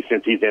quickly,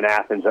 since he's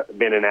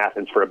been in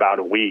Athens for about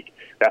a week,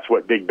 that's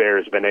what Big Bear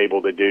has been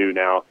able to do.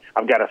 Now,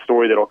 I've got a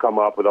story that'll come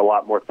up with a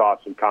lot more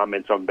thoughts and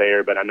comments on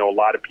Bear, but I know a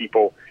lot of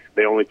people,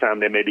 the only time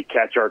they maybe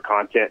catch our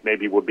content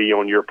maybe will be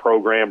on your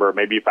program, or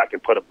maybe if I can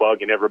put a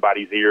bug in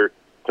everybody's ear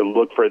to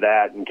look for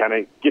that and kind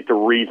of get the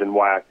reason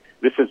why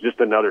this is just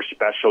another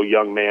special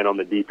young man on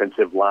the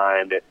defensive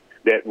line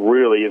that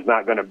really is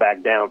not going to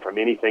back down from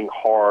anything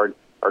hard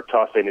or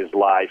tough in his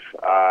life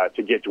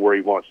to get to where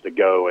he wants to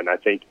go. And I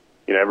think,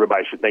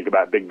 everybody should think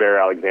about Big Bear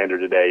Alexander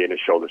today and his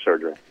shoulder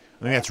surgery.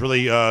 I think that's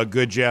really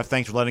good, Jeff.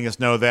 Thanks for letting us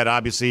know that.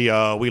 Obviously,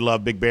 we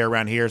love Big Bear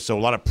around here, so a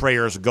lot of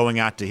prayers are going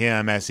out to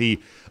him as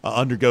he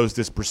undergoes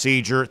this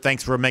procedure.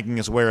 Thanks for making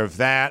us aware of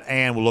that,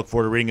 and we'll look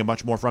forward to reading a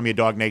bunch more from you at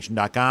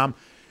DogNation.com,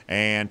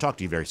 and talk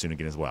to you very soon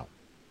again as well.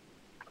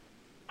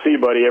 See you,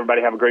 buddy.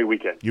 Everybody have a great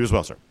weekend. You as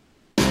well, sir.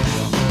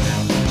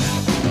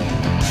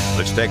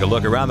 Let's take a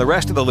look around the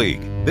rest of the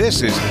league.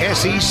 This is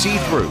SEC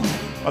Through.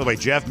 By the way,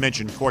 Jeff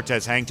mentioned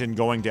Cortez Hankton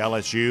going to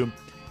LSU.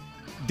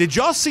 Did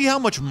y'all see how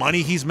much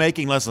money he's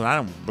making? Listen, I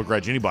don't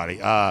begrudge anybody.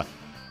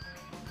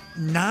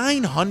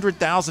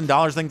 $900,000,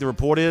 I think the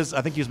report is.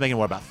 I think he was making,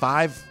 about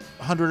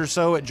 $500 or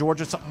so at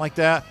Georgia, something like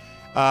that.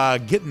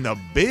 getting the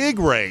big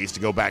raise to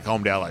go back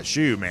home to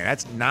LSU. Man,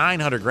 that's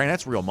 $900,000.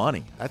 That's real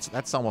money.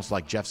 That's almost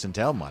like Jeff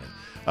Sentell money.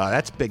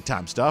 That's big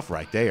time stuff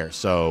right there.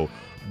 So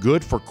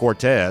good for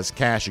Cortez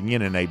cashing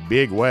in a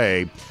big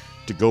way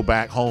to go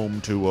back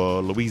home to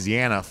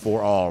Louisiana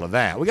for all of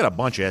that. We got a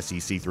bunch of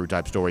SEC through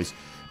type stories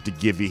to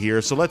give you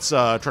here. So let's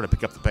try to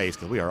pick up the pace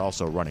because we are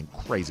also running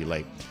crazy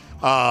late.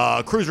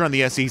 Cruise around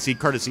the SEC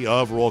courtesy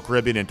of Royal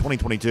Caribbean in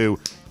 2022.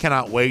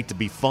 Cannot wait to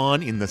be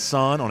fun in the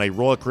sun on a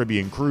Royal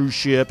Caribbean cruise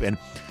ship. And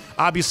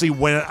obviously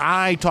when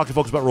I talk to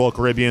folks about Royal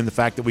Caribbean, the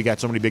fact that we got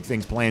so many big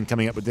things planned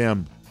coming up with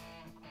them,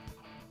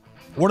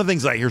 one of the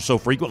things I hear so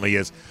frequently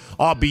is,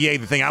 BA,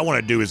 the thing I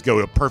want to do is go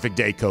to Perfect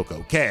Day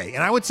Coco Cay.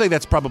 And I would say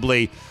that's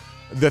probably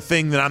the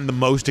thing that I'm the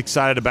most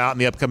excited about in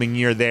the upcoming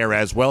year there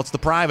as well. It's the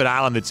private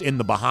island that's in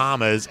the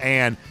Bahamas,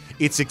 and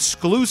it's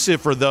exclusive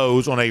for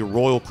those on a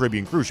Royal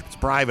Caribbean cruise ship. It's a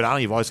private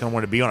island. You've always kind of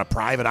wanted to be on a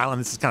private island.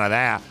 This is kind of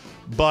that.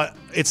 But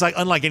it's like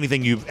unlike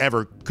anything you've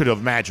ever could have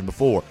imagined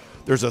before.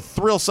 There's a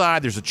thrill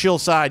side. There's a chill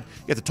side.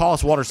 You got the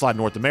tallest water slide in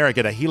North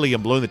America, a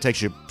helium balloon that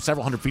takes you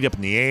several hundred feet up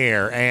in the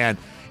air. And,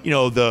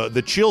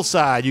 the chill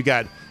side, you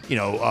got,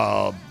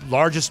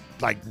 largest,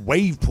 like,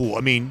 wave pool.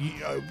 I mean,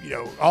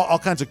 all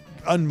kinds of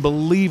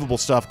unbelievable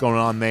stuff going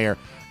on there.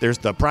 There's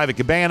the private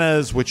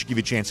cabanas, which give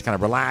you a chance to kind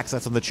of relax.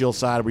 That's on the chill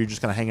side where you're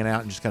just kind of hanging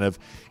out and just kind of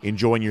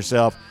enjoying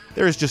yourself.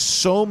 There's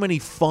just so many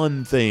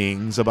fun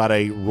things about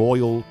a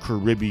Royal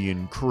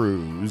Caribbean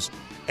cruise.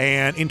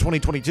 And in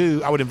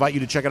 2022, I would invite you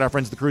to check out our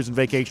friends at the Cruise and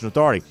Vacation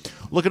Authority.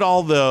 Look at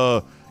all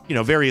the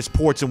various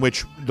ports in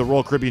which the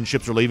Royal Caribbean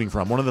ships are leaving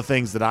from. One of the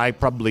things that I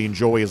probably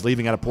enjoy is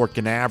leaving out of Port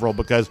Canaveral,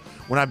 because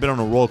when I've been on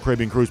a Royal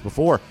Caribbean cruise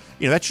before,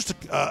 that's just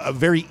a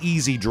very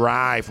easy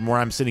drive from where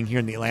I'm sitting here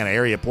in the Atlanta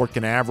area. Port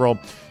Canaveral,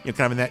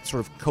 kind of in that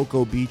sort of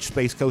Cocoa Beach,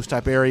 Space Coast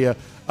type area.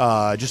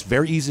 Just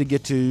very easy to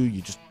get to.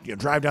 You just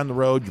drive down the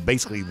road. You're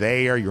basically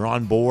there. You're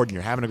on board, and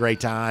you're having a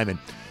great time. And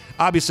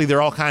obviously, there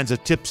are all kinds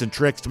of tips and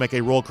tricks to make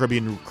a Royal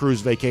Caribbean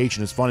cruise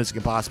vacation as fun as it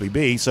can possibly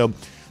be. So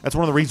that's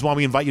one of the reasons why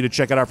we invite you to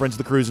check out our friends at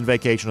the Cruise and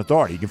Vacation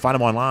Authority. You can find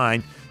them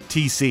online,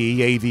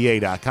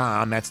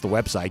 tcava.com. That's the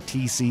website,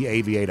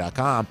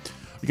 tcava.com.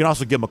 You can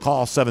also give them a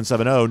call,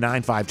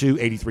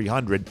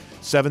 770-952-8300,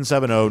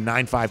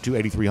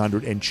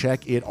 770-952-8300, and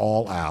check it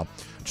all out.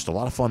 Just a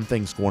lot of fun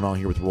things going on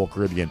here with Royal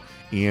Caribbean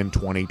in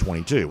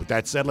 2022. With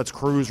that said, let's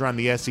cruise around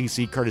the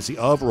SEC courtesy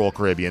of Royal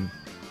Caribbean.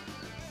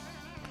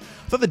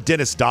 I thought that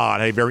Dennis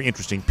Dodd had a very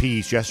interesting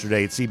piece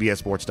yesterday at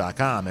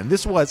CBSSports.com, and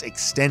this was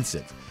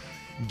extensive.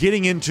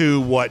 Getting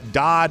into what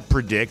Dodd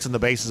predicts on the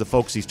basis of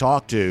folks he's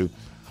talked to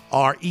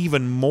are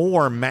even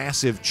more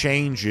massive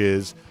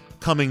changes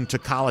coming to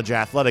college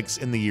athletics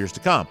in the years to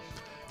come.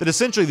 That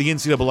essentially the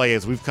NCAA,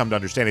 as we've come to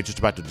understand, it's just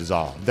about to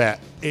dissolve. That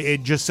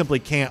it just simply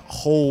can't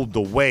hold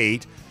the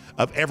weight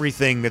of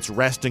everything that's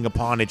resting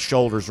upon its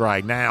shoulders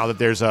right now. That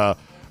there's a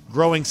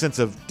growing sense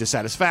of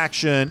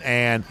dissatisfaction,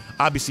 and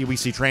obviously we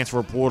see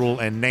transfer portal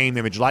and name,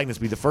 image, likeness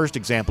be the first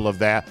example of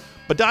that.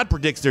 But Dodd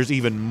predicts there's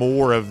even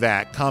more of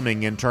that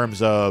coming in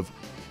terms of,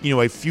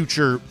 a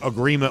future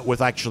agreement with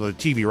actually the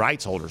TV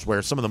rights holders,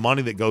 where some of the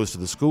money that goes to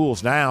the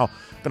schools now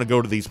going to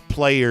go to these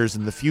players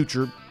in the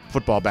future,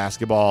 football,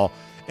 basketball,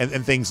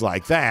 and things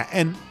like that.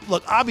 And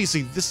look,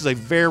 obviously this is a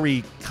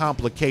very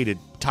complicated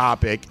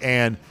topic,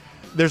 and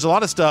there's a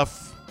lot of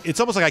stuff. It's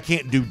almost like I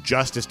can't do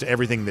justice to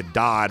everything that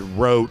Dodd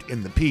wrote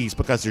in the piece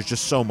because there's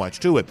just so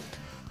much to it.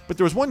 But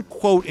there was one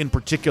quote in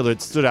particular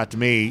that stood out to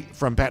me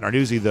from Pat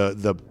Narduzzi,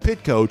 the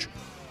Pitt coach,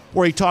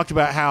 where he talked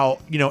about how,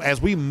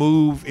 as we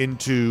move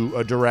into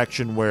a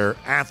direction where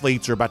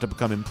athletes are about to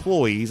become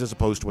employees as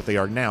opposed to what they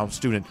are now,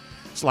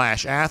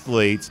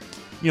 student/athletes,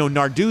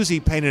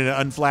 Narduzzi painted an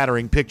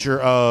unflattering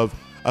picture of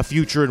a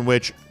future in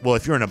which, well,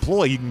 if you're an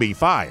employee, you can be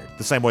fired,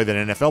 the same way that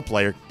an NFL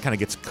player kind of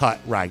gets cut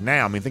right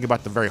now. I mean, think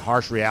about the very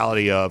harsh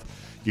reality of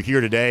you're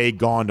here today,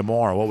 gone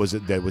tomorrow. What was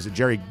it? Was it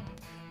Jerry?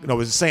 No, it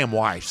was Sam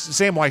Weiss.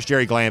 Sam Weiss,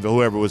 Jerry Glanville,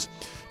 whoever was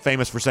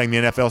famous for saying the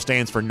NFL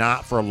stands for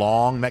not for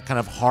long. That kind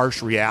of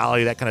harsh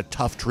reality, that kind of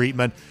tough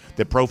treatment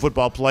that pro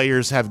football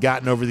players have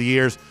gotten over the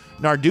years.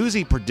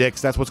 Narduzzi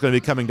predicts that's what's going to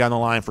be coming down the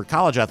line for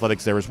college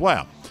athletics there as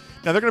well.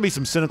 Now, there are going to be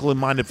some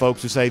cynical-minded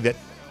folks who say that,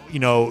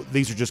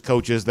 these are just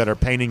coaches that are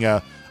painting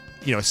a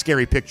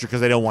scary picture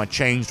because they don't want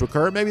change to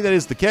occur. Maybe that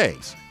is the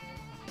case.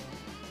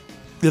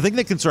 The thing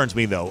that concerns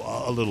me, though,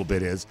 a little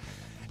bit is,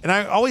 and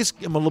I always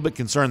am a little bit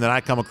concerned that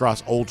I come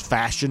across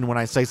old-fashioned when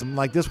I say something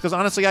like this, because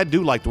honestly, I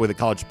do like the way that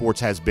college sports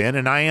has been,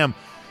 and I am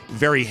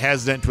very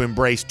hesitant to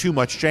embrace too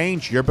much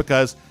change here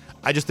because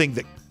I just think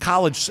that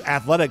college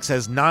athletics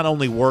has not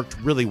only worked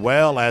really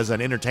well as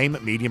an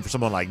entertainment medium for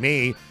someone like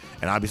me,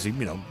 and obviously,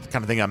 the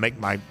kind of thing I make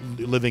my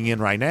living in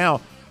right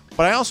now,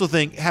 but I also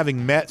think,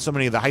 having met so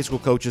many of the high school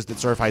coaches that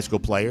serve high school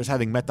players,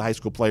 having met the high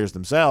school players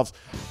themselves,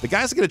 the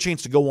guys that get a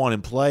chance to go on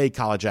and play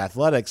college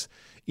athletics,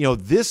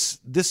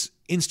 this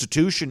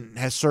institution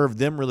has served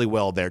them really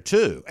well there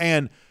too.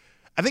 And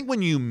I think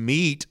when you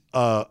meet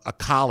a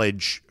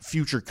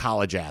future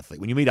college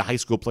athlete, when you meet a high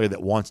school player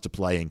that wants to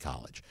play in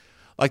college,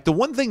 like the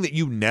one thing that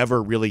you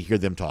never really hear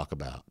them talk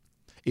about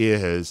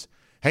is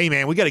hey,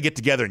 man, we got to get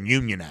together and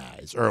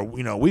unionize, or,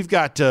 we've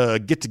got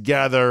to get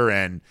together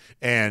and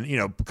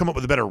come up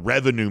with a better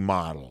revenue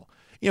model.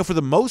 For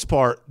the most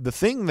part, the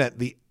thing that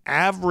the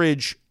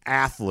average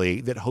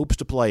athlete that hopes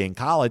to play in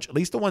college, at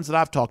least the ones that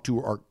I've talked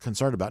to, are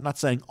concerned about, not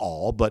saying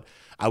all, but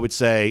I would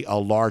say a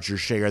larger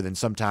share than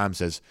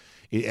sometimes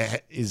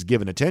is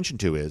given attention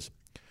to, is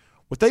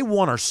what they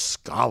want are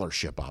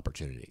scholarship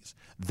opportunities.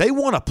 They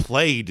want to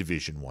play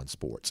Division I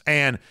sports,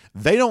 and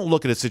they don't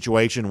look at a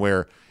situation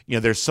where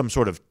there's some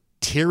sort of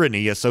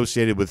tyranny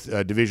associated with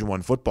Division I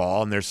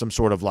football, and there's some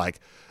sort of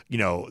they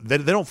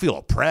don't feel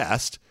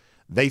oppressed.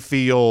 They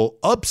feel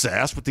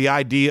obsessed with the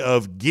idea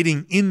of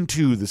getting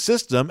into the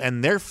system,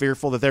 and they're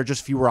fearful that there are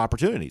just fewer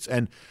opportunities.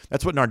 And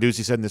that's what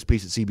Narduzzi said in this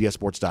piece at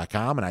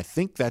CBSSports.com, and I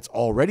think that's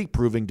already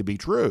proving to be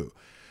true.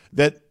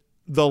 That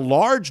the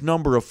large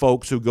number of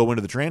folks who go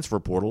into the transfer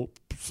portal,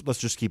 let's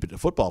just keep it to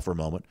football for a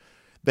moment,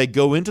 they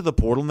go into the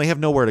portal and they have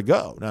nowhere to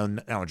go.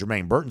 Now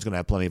Jermaine Burton's going to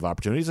have plenty of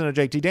opportunities, and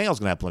JT Daniels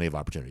going to have plenty of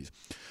opportunities.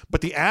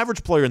 But the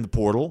average player in the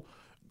portal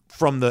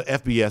from the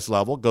FBS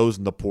level goes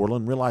in the portal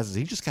and realizes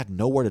he just got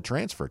nowhere to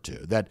transfer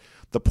to, that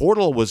the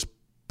portal was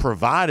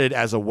provided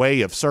as a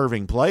way of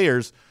serving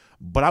players.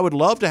 But I would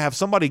love to have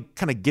somebody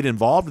kind of get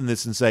involved in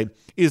this and say,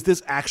 is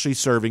this actually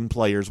serving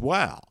players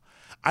well?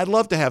 I'd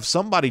love to have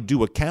somebody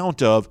do a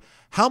count of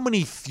how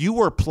many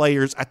fewer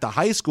players at the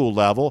high school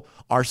level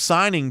are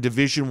signing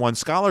Division I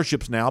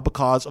scholarships now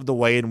because of the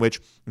way in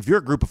which, if you're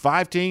a Group of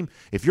 5 team,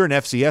 if you're an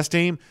FCS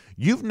team,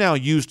 you've now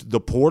used the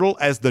portal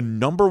as the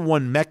number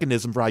one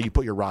mechanism for how you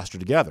put your roster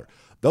together.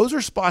 Those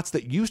are spots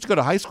that used to go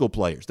to high school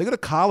players. They go to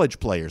college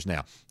players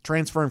now,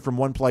 transferring from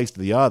one place to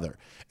the other.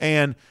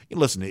 And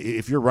listen,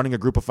 if you're running a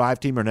Group of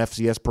 5 team or an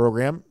FCS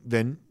program,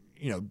 then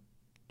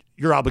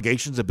your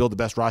obligation is to build the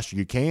best roster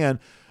you can.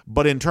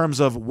 But in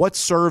terms of what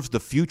serves the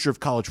future of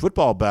college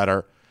football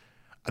better,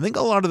 I think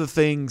a lot of the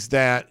things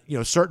that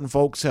certain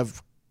folks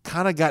have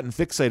kind of gotten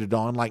fixated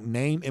on, like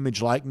name,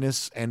 image,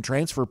 likeness, and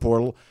transfer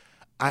portal,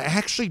 I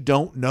actually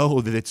don't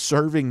know that it's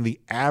serving the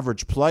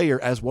average player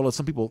as well as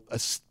some people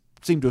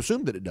seem to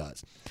assume that it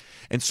does.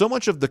 And so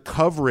much of the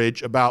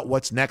coverage about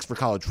what's next for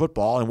college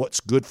football and what's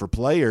good for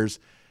players,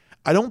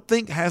 I don't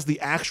think has the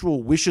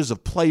actual wishes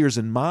of players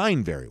in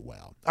mind very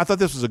well. I thought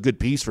this was a good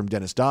piece from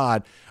Dennis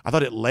Dodd. I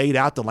thought it laid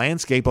out the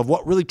landscape of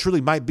what really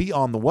truly might be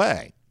on the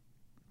way.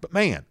 But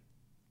man,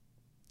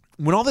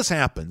 when all this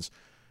happens,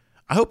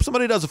 I hope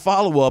somebody does a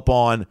follow-up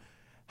on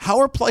how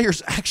are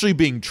players actually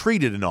being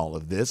treated in all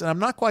of this. And I'm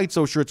not quite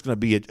so sure it's going to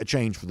be a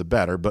change for the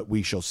better, but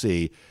we shall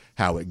see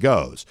how it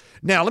goes.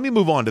 Now, let me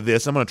move on to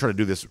this. I'm going to try to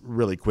do this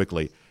really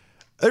quickly.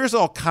 There's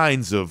all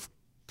kinds of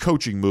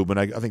coaching movement,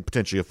 I think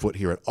potentially afoot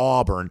here at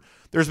Auburn.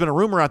 There's been a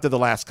rumor out there the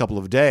last couple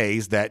of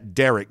days that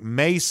Derek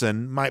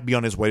Mason might be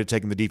on his way to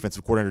taking the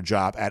defensive coordinator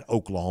job at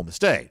Oklahoma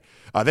State.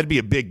 That'd be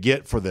a big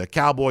get for the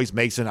Cowboys.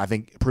 Mason, I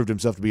think, proved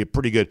himself to be a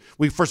pretty good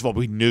 – first of all,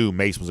 we knew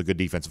Mason was a good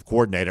defensive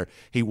coordinator.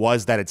 He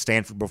was that at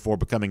Stanford before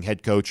becoming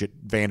head coach at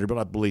Vanderbilt.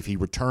 I believe he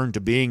returned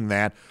to being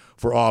that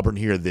for Auburn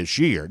here this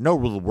year. No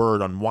real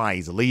word on why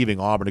he's leaving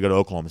Auburn to go to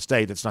Oklahoma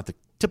State. That's not the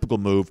typical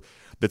move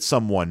that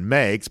someone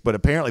makes, but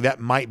apparently that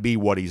might be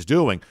what he's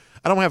doing.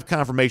 I don't have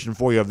confirmation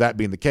for you of that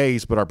being the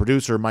case, but our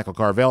producer, Michael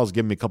Carvel, has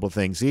given me a couple of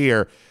things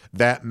here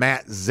that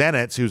Matt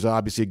Zenitz, who's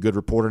obviously a good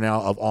reporter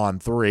now of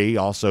On3,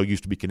 also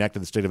used to be connected to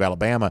the state of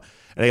Alabama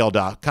at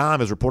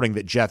AL.com, is reporting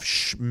that Jeff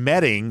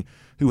Schmedding,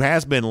 who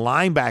has been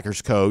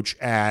linebackers coach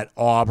at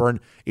Auburn,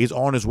 is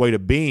on his way to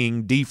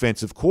being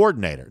defensive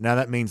coordinator. Now,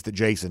 that means that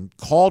Jason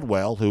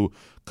Caldwell, who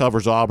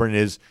covers Auburn,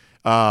 is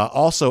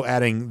also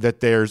adding that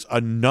there's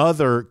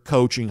another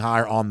coaching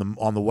hire on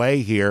the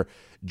way here.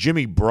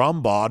 Jimmy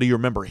Brumbaugh, do you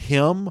remember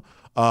him?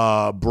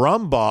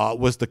 Brumbaugh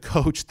was the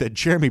coach that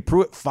Jeremy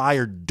Pruitt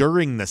fired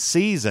during the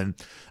season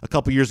a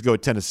couple years ago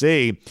at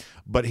Tennessee,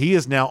 but he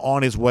is now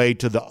on his way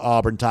to the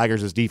Auburn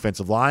Tigers as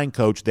defensive line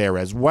coach there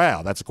as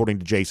well. That's according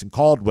to Jason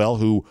Caldwell,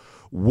 who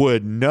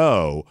would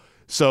know.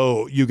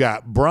 So you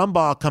got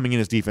Brumbaugh coming in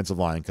as defensive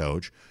line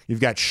coach. You've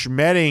got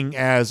Schmedding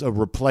as a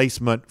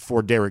replacement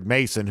for Derek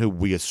Mason, who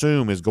we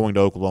assume is going to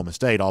Oklahoma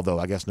State, although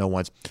I guess no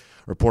one's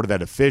reported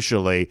that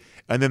officially.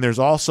 And then there's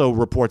also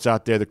reports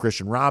out there that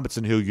Christian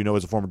Robinson, who you know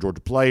is a former Georgia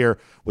player,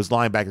 was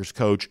linebackers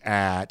coach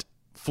at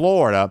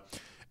Florida,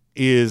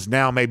 is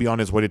now maybe on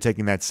his way to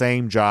taking that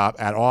same job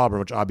at Auburn,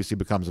 which obviously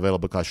becomes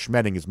available because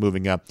Schmedding is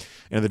moving up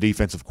into the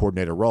defensive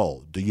coordinator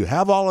role. Do you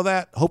have all of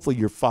that? Hopefully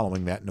you're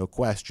following that, no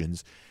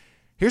questions.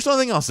 Here's the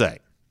only thing I'll say.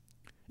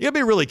 You got to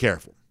be really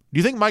careful. Do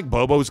you think Mike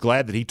Bobo's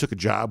glad that he took a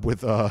job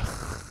with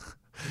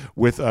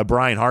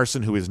Brian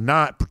Harsin, who is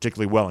not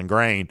particularly well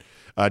ingrained,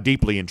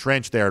 deeply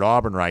entrenched there at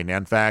Auburn right now?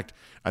 In fact,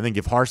 I think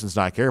if Harsin's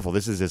not careful,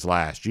 this is his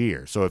last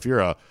year. So if you're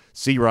a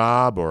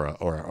C-Rob or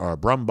a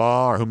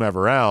Brumbaugh or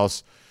whomever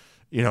else,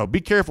 be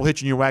careful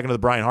hitching your wagon to the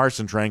Brian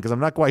Harsin train, because I'm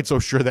not quite so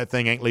sure that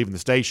thing ain't leaving the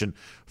station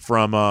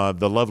from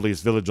the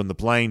loveliest village on the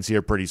plains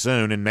here pretty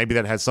soon. And maybe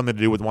that has something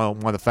to do with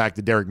one of the fact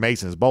that Derek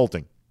Mason is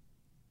bolting.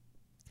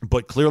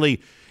 But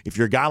clearly, if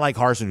you're a guy like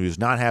Harsin who does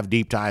not have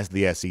deep ties to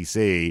the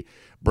SEC,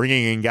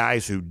 bringing in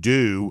guys who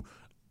do,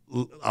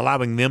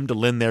 allowing them to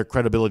lend their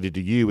credibility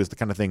to you is the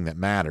kind of thing that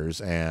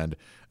matters, and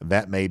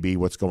that may be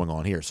what's going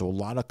on here. So a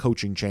lot of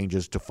coaching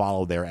changes to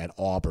follow there at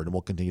Auburn, and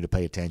we'll continue to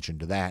pay attention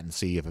to that and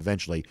see if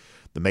eventually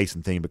the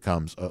Mason thing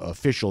becomes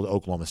official to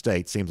Oklahoma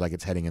State. Seems like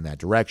it's heading in that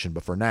direction,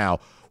 but for now,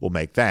 we'll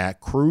make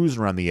that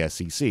cruising around the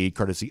SEC,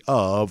 courtesy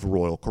of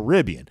Royal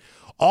Caribbean.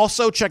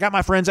 Also, check out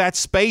my friends at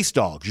Space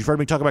Dogs. You've heard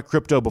me talk about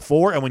crypto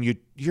before, and when you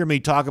hear me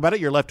talk about it,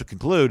 you're left to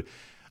conclude,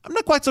 I'm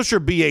not quite so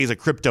sure BA is a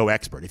crypto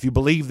expert. If you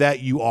believe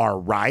that, you are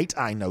right.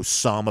 I know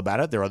some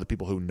about it. There are other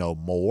people who know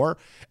more.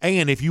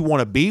 And if you want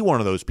to be one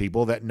of those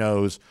people that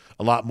knows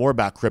a lot more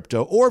about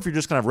crypto, or if you're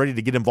just kind of ready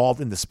to get involved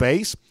in the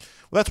space,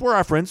 well, that's where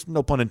our friends,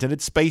 no pun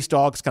intended, Space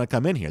Dogs kind of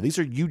come in here. These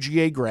are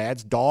UGA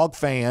grads, dog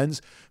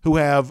fans who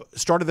have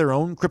started their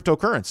own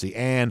cryptocurrency.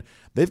 And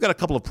they've got a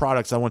couple of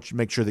products I want you to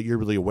make sure that you're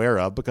really aware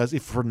of, because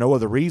if for no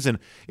other reason,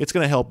 it's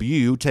going to help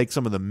you take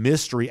some of the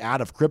mystery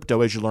out of crypto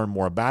as you learn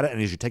more about it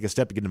and as you take a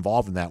step to get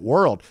involved in that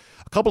world.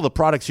 A couple of the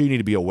products you need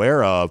to be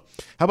aware of.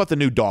 How about the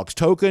new Dogs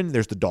token?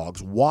 There's the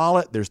Dogs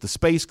wallet. There's the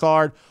Space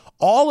card.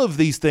 All of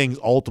these things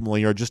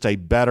ultimately are just a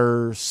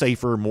better,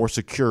 safer, more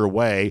secure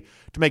way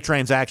to make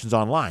transactions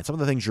online. Some of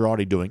the things you're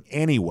already doing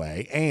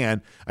anyway,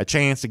 and a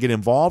chance to get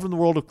involved in the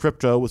world of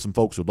crypto with some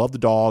folks who love the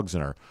dogs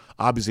and are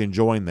obviously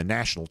enjoying the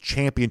national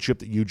championship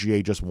that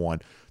UGA just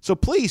won. So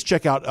please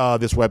check out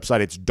this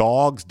website. It's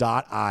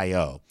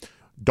dogs.io.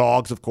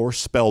 Dogs, of course,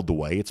 spelled the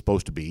way it's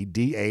supposed to be,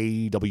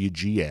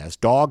 DAWGS,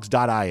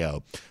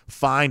 dogs.io.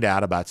 Find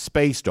out about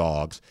Space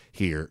Dogs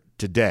here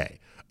today.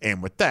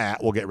 And with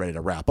that, we'll get ready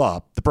to wrap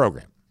up the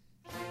program.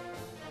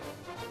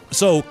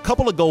 So, a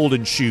couple of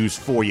golden shoes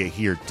for you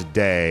here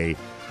today.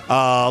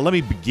 Let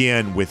me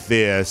begin with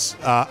this.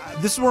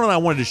 This is one I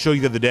wanted to show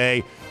you the other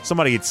day.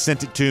 Somebody had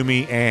sent it to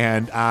me,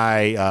 and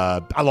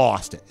I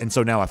lost it. And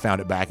so now I found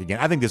it back again.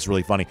 I think this is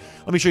really funny.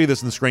 Let me show you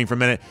this on the screen for a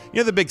minute. You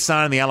know the big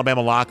sign in the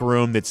Alabama locker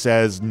room that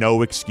says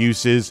no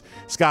excuses?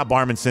 Scott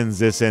Barman sends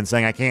this in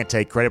saying, I can't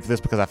take credit for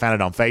this because I found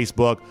it on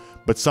Facebook,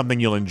 but something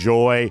you'll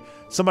enjoy.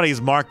 Somebody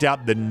has marked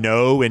out the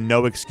no and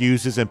no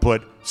excuses and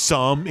put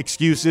some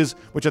excuses,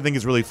 which I think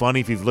is really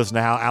funny if you've listened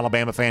to how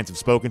Alabama fans have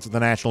spoken to the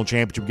national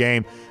championship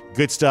game.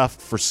 Good stuff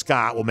for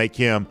Scott. Will make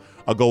him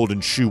a golden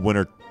shoe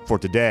winner for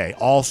today.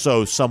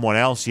 Also, someone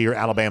else here,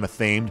 Alabama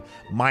themed,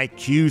 Mike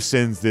Q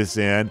sends this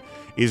in.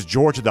 Is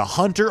Georgia the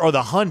hunter or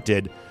the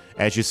hunted?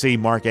 As you see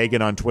Mark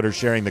Agan on Twitter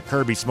sharing the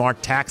Kirby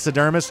Smart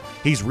taxidermist.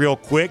 He's real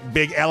quick.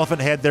 Big elephant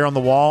head there on the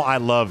wall. I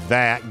love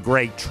that.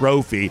 Great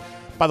trophy.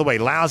 By the way,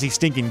 lousy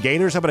stinking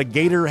Gators. How about a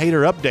Gator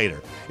hater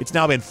updater? It's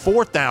now been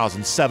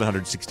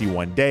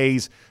 4,761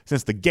 days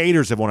since the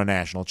Gators have won a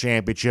national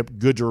championship.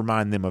 Good to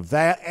remind them of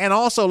that. And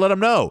also let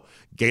them know,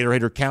 Gator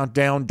hater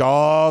countdown,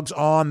 Dogs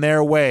on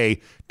their way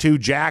to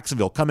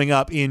Jacksonville, coming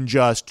up in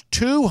just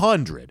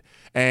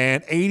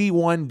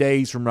 281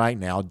 days from right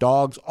now.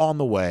 Dogs on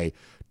the way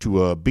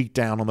to a beat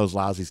down on those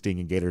lousy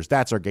stinking Gators.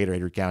 That's our Gator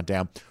hater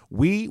countdown.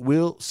 We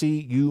will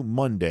see you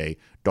Monday.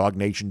 Dog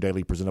Nation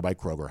Daily presented by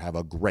Kroger. Have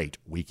a great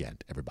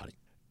weekend, everybody.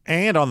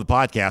 And on the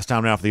podcast,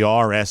 time now for the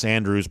R.S.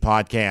 Andrews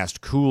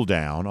podcast Cool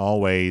Down.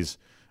 Always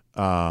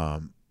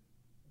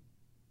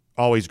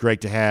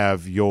great to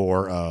have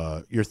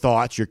your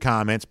thoughts, your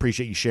comments.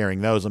 Appreciate you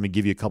sharing those. Let me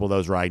give you a couple of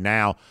those right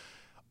now.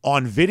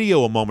 On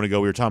video a moment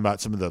ago, we were talking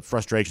about some of the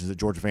frustrations that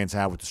Georgia fans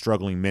have with the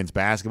struggling men's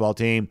basketball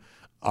team.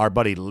 Our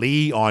buddy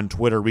Lee on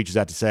Twitter reaches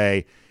out to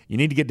say, you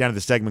need to get down to the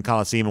Stegman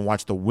Coliseum and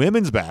watch the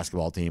women's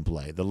basketball team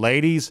play. The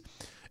ladies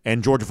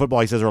and Georgia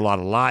football, he says, are a lot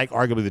alike.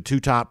 Arguably the two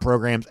top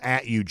programs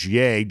at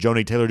UGA.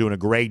 Joni Taylor doing a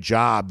great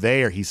job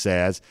there, he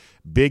says.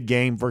 Big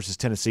game versus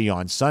Tennessee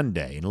on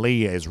Sunday. And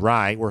Lee is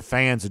right. We're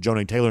fans of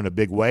Joni Taylor in a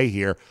big way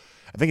here.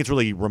 I think it's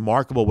really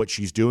remarkable what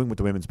she's doing with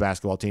the women's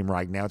basketball team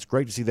right now. It's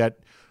great to see that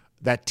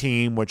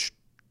team, which,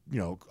 you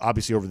know,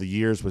 obviously over the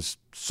years was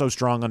so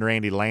strong under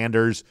Andy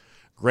Landers.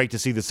 Great to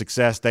see the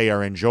success they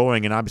are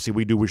enjoying, and obviously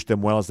we do wish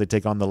them well as they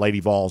take on the Lady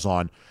Vols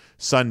on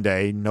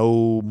Sunday.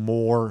 No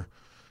more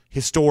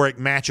historic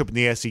matchup in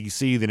the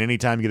SEC than any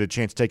time you get a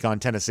chance to take on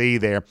Tennessee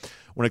there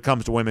when it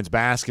comes to women's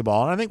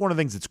basketball. And I think one of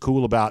the things that's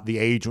cool about the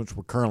age which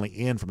we're currently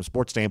in from a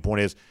sports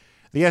standpoint is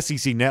the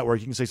SEC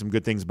network. You can say some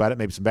good things about it,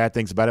 maybe some bad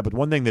things about it, but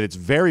one thing that it's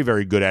very,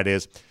 very good at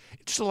is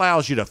it just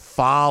allows you to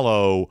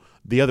follow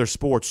the other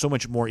sports so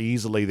much more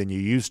easily than you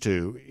used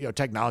to. You know,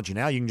 technology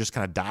now, you can just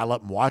kind of dial up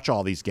and watch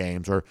all these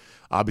games, or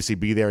obviously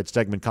be there at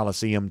Stegman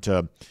Coliseum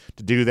to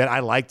do that.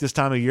 I like this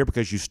time of year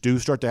because you do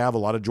start to have a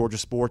lot of Georgia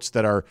sports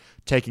that are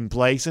taking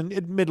place, and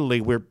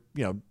admittedly, we're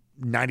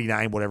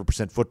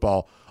 99%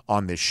 football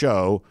on this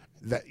show.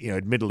 That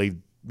admittedly,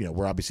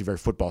 we're obviously very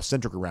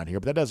football-centric around here,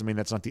 but that doesn't mean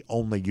that's not the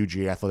only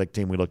UGA athletic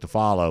team we look to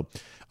follow.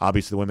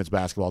 Obviously, the women's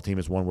basketball team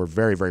is one we're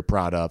very, very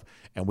proud of,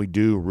 and we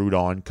do root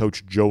on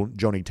Coach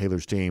Joni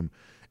Taylor's team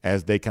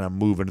as they kind of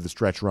move into the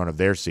stretch run of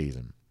their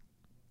season.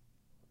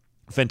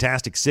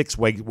 Fantastic Six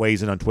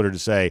weighs in on Twitter to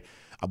say,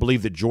 I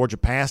believe that Georgia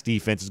pass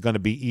defense is going to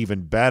be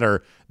even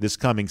better this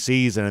coming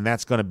season, and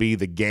that's going to be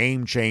the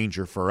game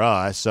changer for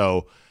us.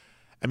 So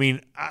I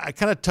mean, I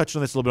kind of touched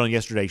on this a little bit on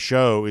yesterday's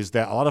show, is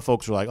that a lot of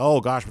folks are like,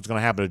 oh, gosh, what's going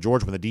to happen to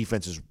Georgia when the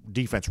defense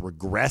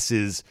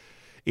regresses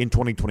in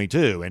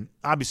 2022? And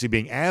obviously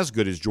being as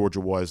good as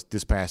Georgia was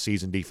this past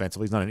season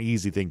defensively is not an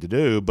easy thing to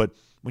do. But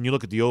when you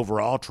look at the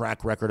overall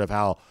track record of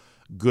how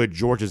good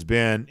Georgia's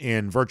been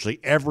in virtually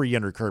every year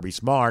under Kirby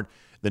Smart,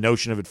 the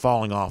notion of it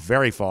falling off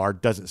very far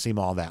doesn't seem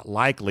all that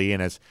likely.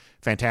 And as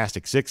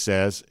Fantastic Six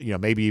says,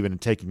 maybe even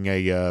taking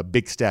a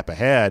big step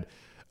ahead,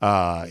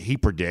 he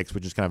predicts,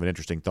 which is kind of an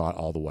interesting thought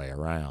all the way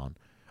around.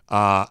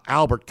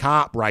 Albert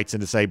Kopp writes in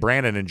to say,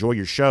 Brandon, enjoy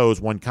your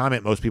shows. One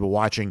comment, most people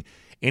watching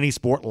any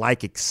sport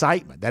like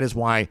excitement. That is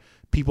why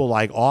people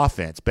like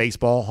offense,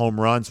 baseball,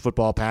 home runs,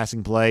 football,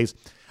 passing plays.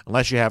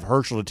 Unless you have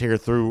Herschel to tear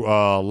through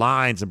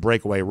lines and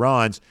breakaway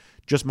runs,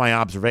 just my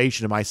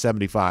observation in my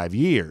 75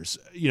 years.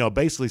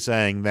 Basically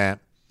saying that,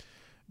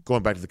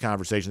 going back to the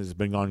conversation that's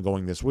been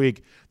ongoing this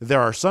week, that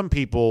there are some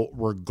people,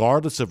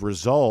 regardless of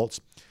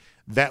results,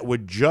 that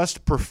would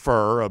just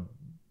prefer a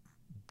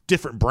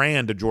different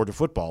brand of Georgia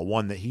football,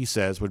 one that he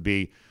says would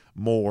be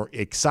more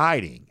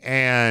exciting.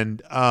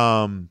 And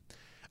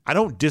I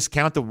don't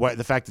discount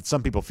the fact that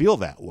some people feel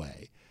that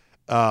way.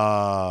 It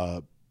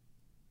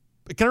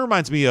kind of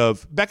reminds me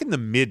of back in the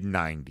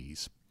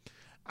mid-'90s,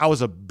 I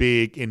was a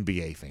big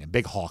NBA fan,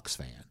 big Hawks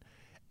fan.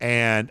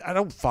 And I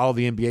don't follow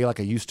the NBA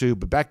like I used to,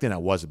 but back then I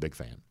was a big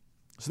fan.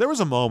 So there was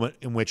a moment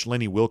in which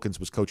Lenny Wilkens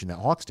was coaching that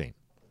Hawks team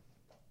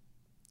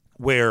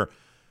where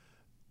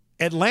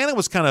Atlanta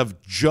was kind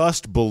of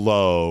just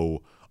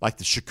below like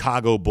the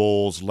Chicago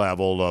Bulls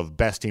level of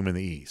best team in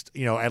the East.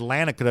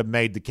 Atlanta could have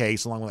made the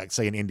case, along with, like,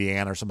 say, an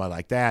Indiana or somebody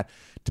like that,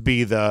 to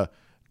be the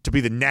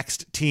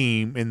next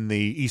team in the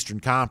Eastern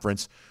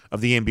Conference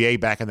of the NBA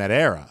back in that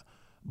era.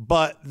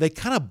 But they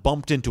kind of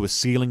bumped into a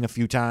ceiling a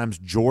few times.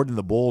 Jordan,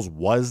 the Bulls,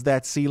 was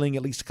that ceiling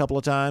at least a couple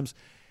of times.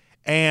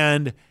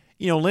 And,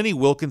 Lenny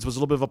Wilkens was a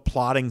little bit of a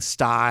plotting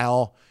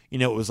style.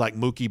 It was like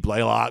Mookie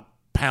Blaylock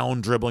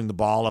pound dribbling the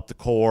ball up the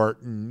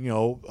court, and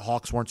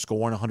Hawks weren't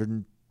scoring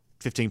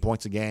 115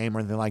 points a game or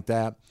anything like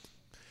that.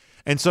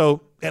 And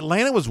so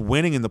Atlanta was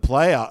winning in the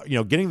playoff,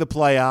 getting the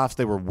playoffs.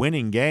 They were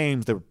winning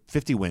games. They were a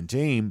 50-win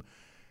team.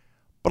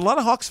 But a lot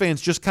of Hawks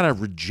fans just kind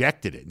of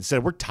rejected it and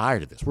said, we're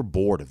tired of this. We're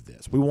bored of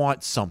this. We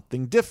want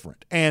something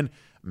different. And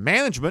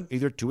management,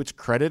 either to its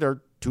credit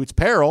or to its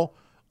peril,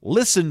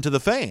 listened to the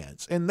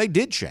fans. And they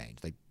did change.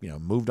 They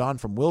moved on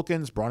from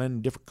Wilkens, brought in a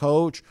different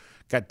coach,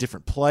 got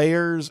different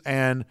players,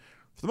 and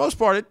for the most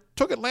part, it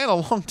took Atlanta a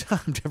long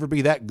time to ever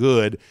be that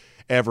good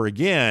ever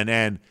again.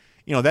 And,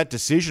 that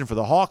decision for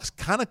the Hawks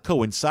kind of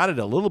coincided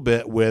a little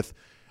bit with,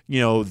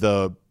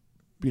 the,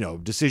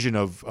 decision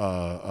of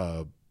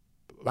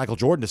Michael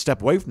Jordan to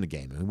step away from the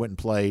game. And he went and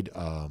played,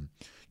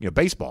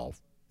 baseball,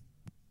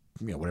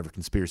 whatever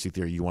conspiracy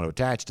theory you want to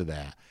attach to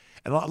that.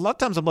 And a lot of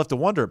times I'm left to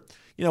wonder,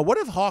 what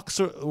if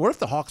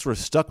the Hawks were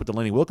stuck with the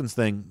Lenny Wilkens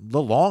thing a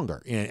little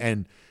longer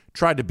and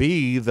tried to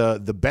be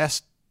the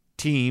best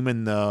team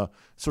in the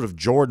sort of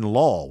Jordan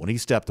lull when he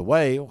stepped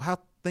away, how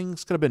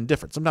things could have been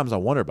different. Sometimes I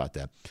wonder about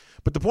that.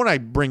 But the point I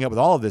bring up with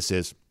all of this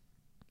is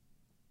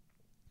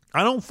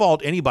I don't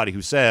fault anybody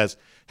who says,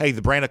 hey,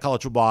 the brand of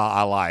college football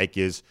I like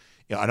is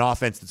an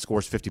offense that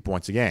scores 50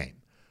 points a game.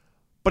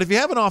 But if you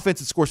have an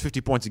offense that scores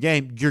 50 points a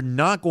game, you're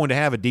not going to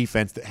have a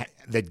defense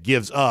that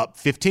gives up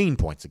 15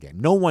 points a game.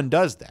 No one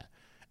does that.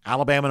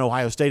 Alabama and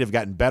Ohio State have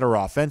gotten better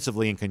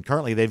offensively, and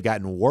concurrently they've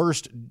gotten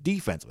worse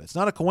defensively. It's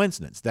not a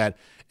coincidence that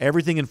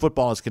everything in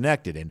football is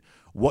connected, and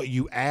what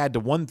you add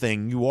to one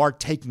thing, you are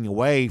taking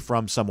away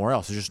from somewhere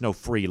else. There's just no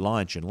free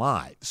lunch in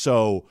life.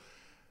 So,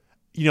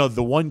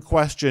 the one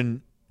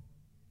question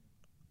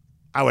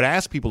I would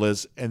ask people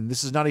is, and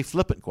this is not a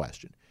flippant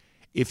question,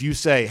 if you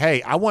say,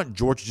 hey, I want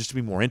Georgia just to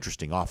be more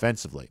interesting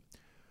offensively,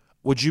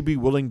 would you be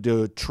willing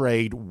to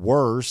trade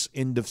worse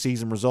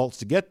end-of-season results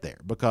to get there?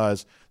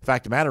 Because the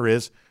fact of the matter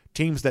is,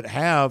 teams that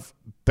have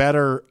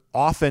better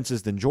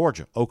offenses than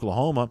Georgia,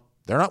 Oklahoma,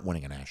 they're not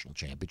winning a national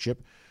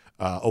championship.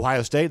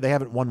 Ohio State, they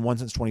haven't won one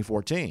since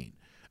 2014.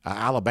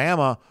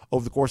 Alabama,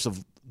 over the course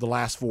of the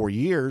last 4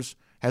 years,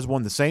 has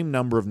won the same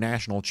number of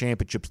national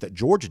championships that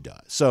Georgia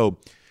does. So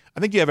I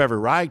think you have every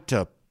right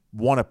to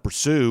want to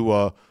pursue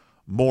a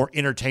more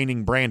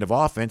entertaining brand of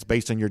offense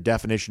based on your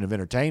definition of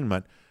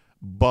entertainment.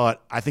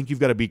 But I think you've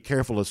got to be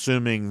careful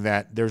assuming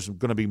that there's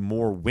going to be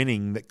more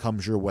winning that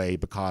comes your way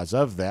because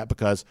of that,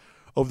 because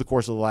over the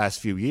course of the last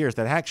few years,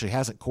 that actually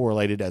hasn't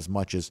correlated as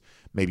much as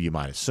maybe you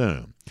might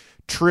assume.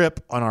 Trip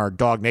on our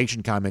Dog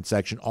Nation comment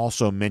section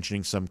also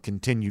mentioning some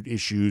continued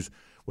issues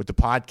with the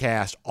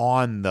podcast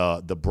on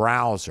the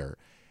browser.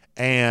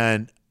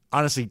 And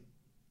honestly,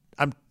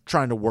 I'm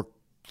trying to work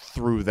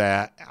through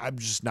that. I'm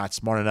just not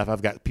smart enough.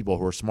 I've got people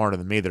who are smarter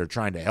than me that are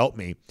trying to help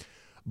me.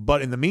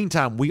 But in the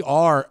meantime, we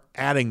are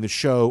adding the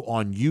show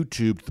on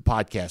YouTube to the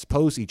podcast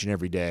post each and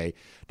every day.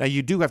 Now,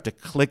 you do have to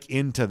click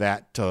into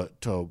that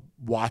to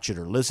watch it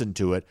or listen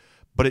to it,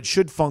 but it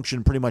should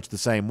function pretty much the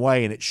same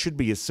way, and it should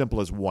be as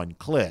simple as one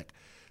click.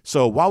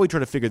 So while we try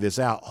to figure this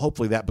out,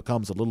 hopefully that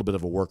becomes a little bit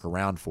of a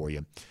workaround for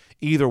you.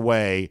 Either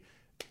way,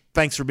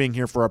 Thanks for being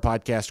here for our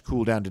podcast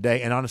Cool Down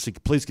today. And honestly,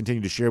 please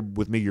continue to share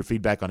with me your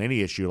feedback on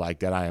any issue like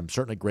that. I am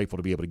certainly grateful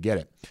to be able to get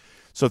it.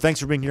 So thanks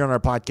for being here on our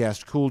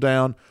podcast Cool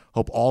Down.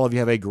 Hope all of you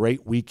have a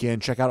great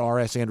weekend. Check out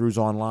RS Andrews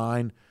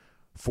online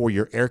for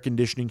your air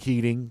conditioning,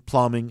 heating,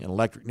 plumbing, and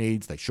electric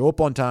needs. They show up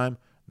on time.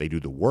 They do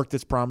the work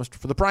that's promised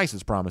for the price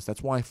that's promised.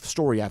 That's why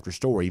story after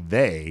story,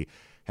 they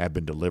have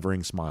been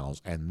delivering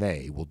smiles, and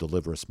they will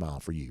deliver a smile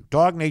for you.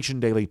 Dog Nation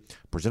Daily,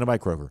 presented by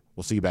Kroger.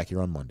 We'll see you back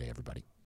here on Monday, everybody.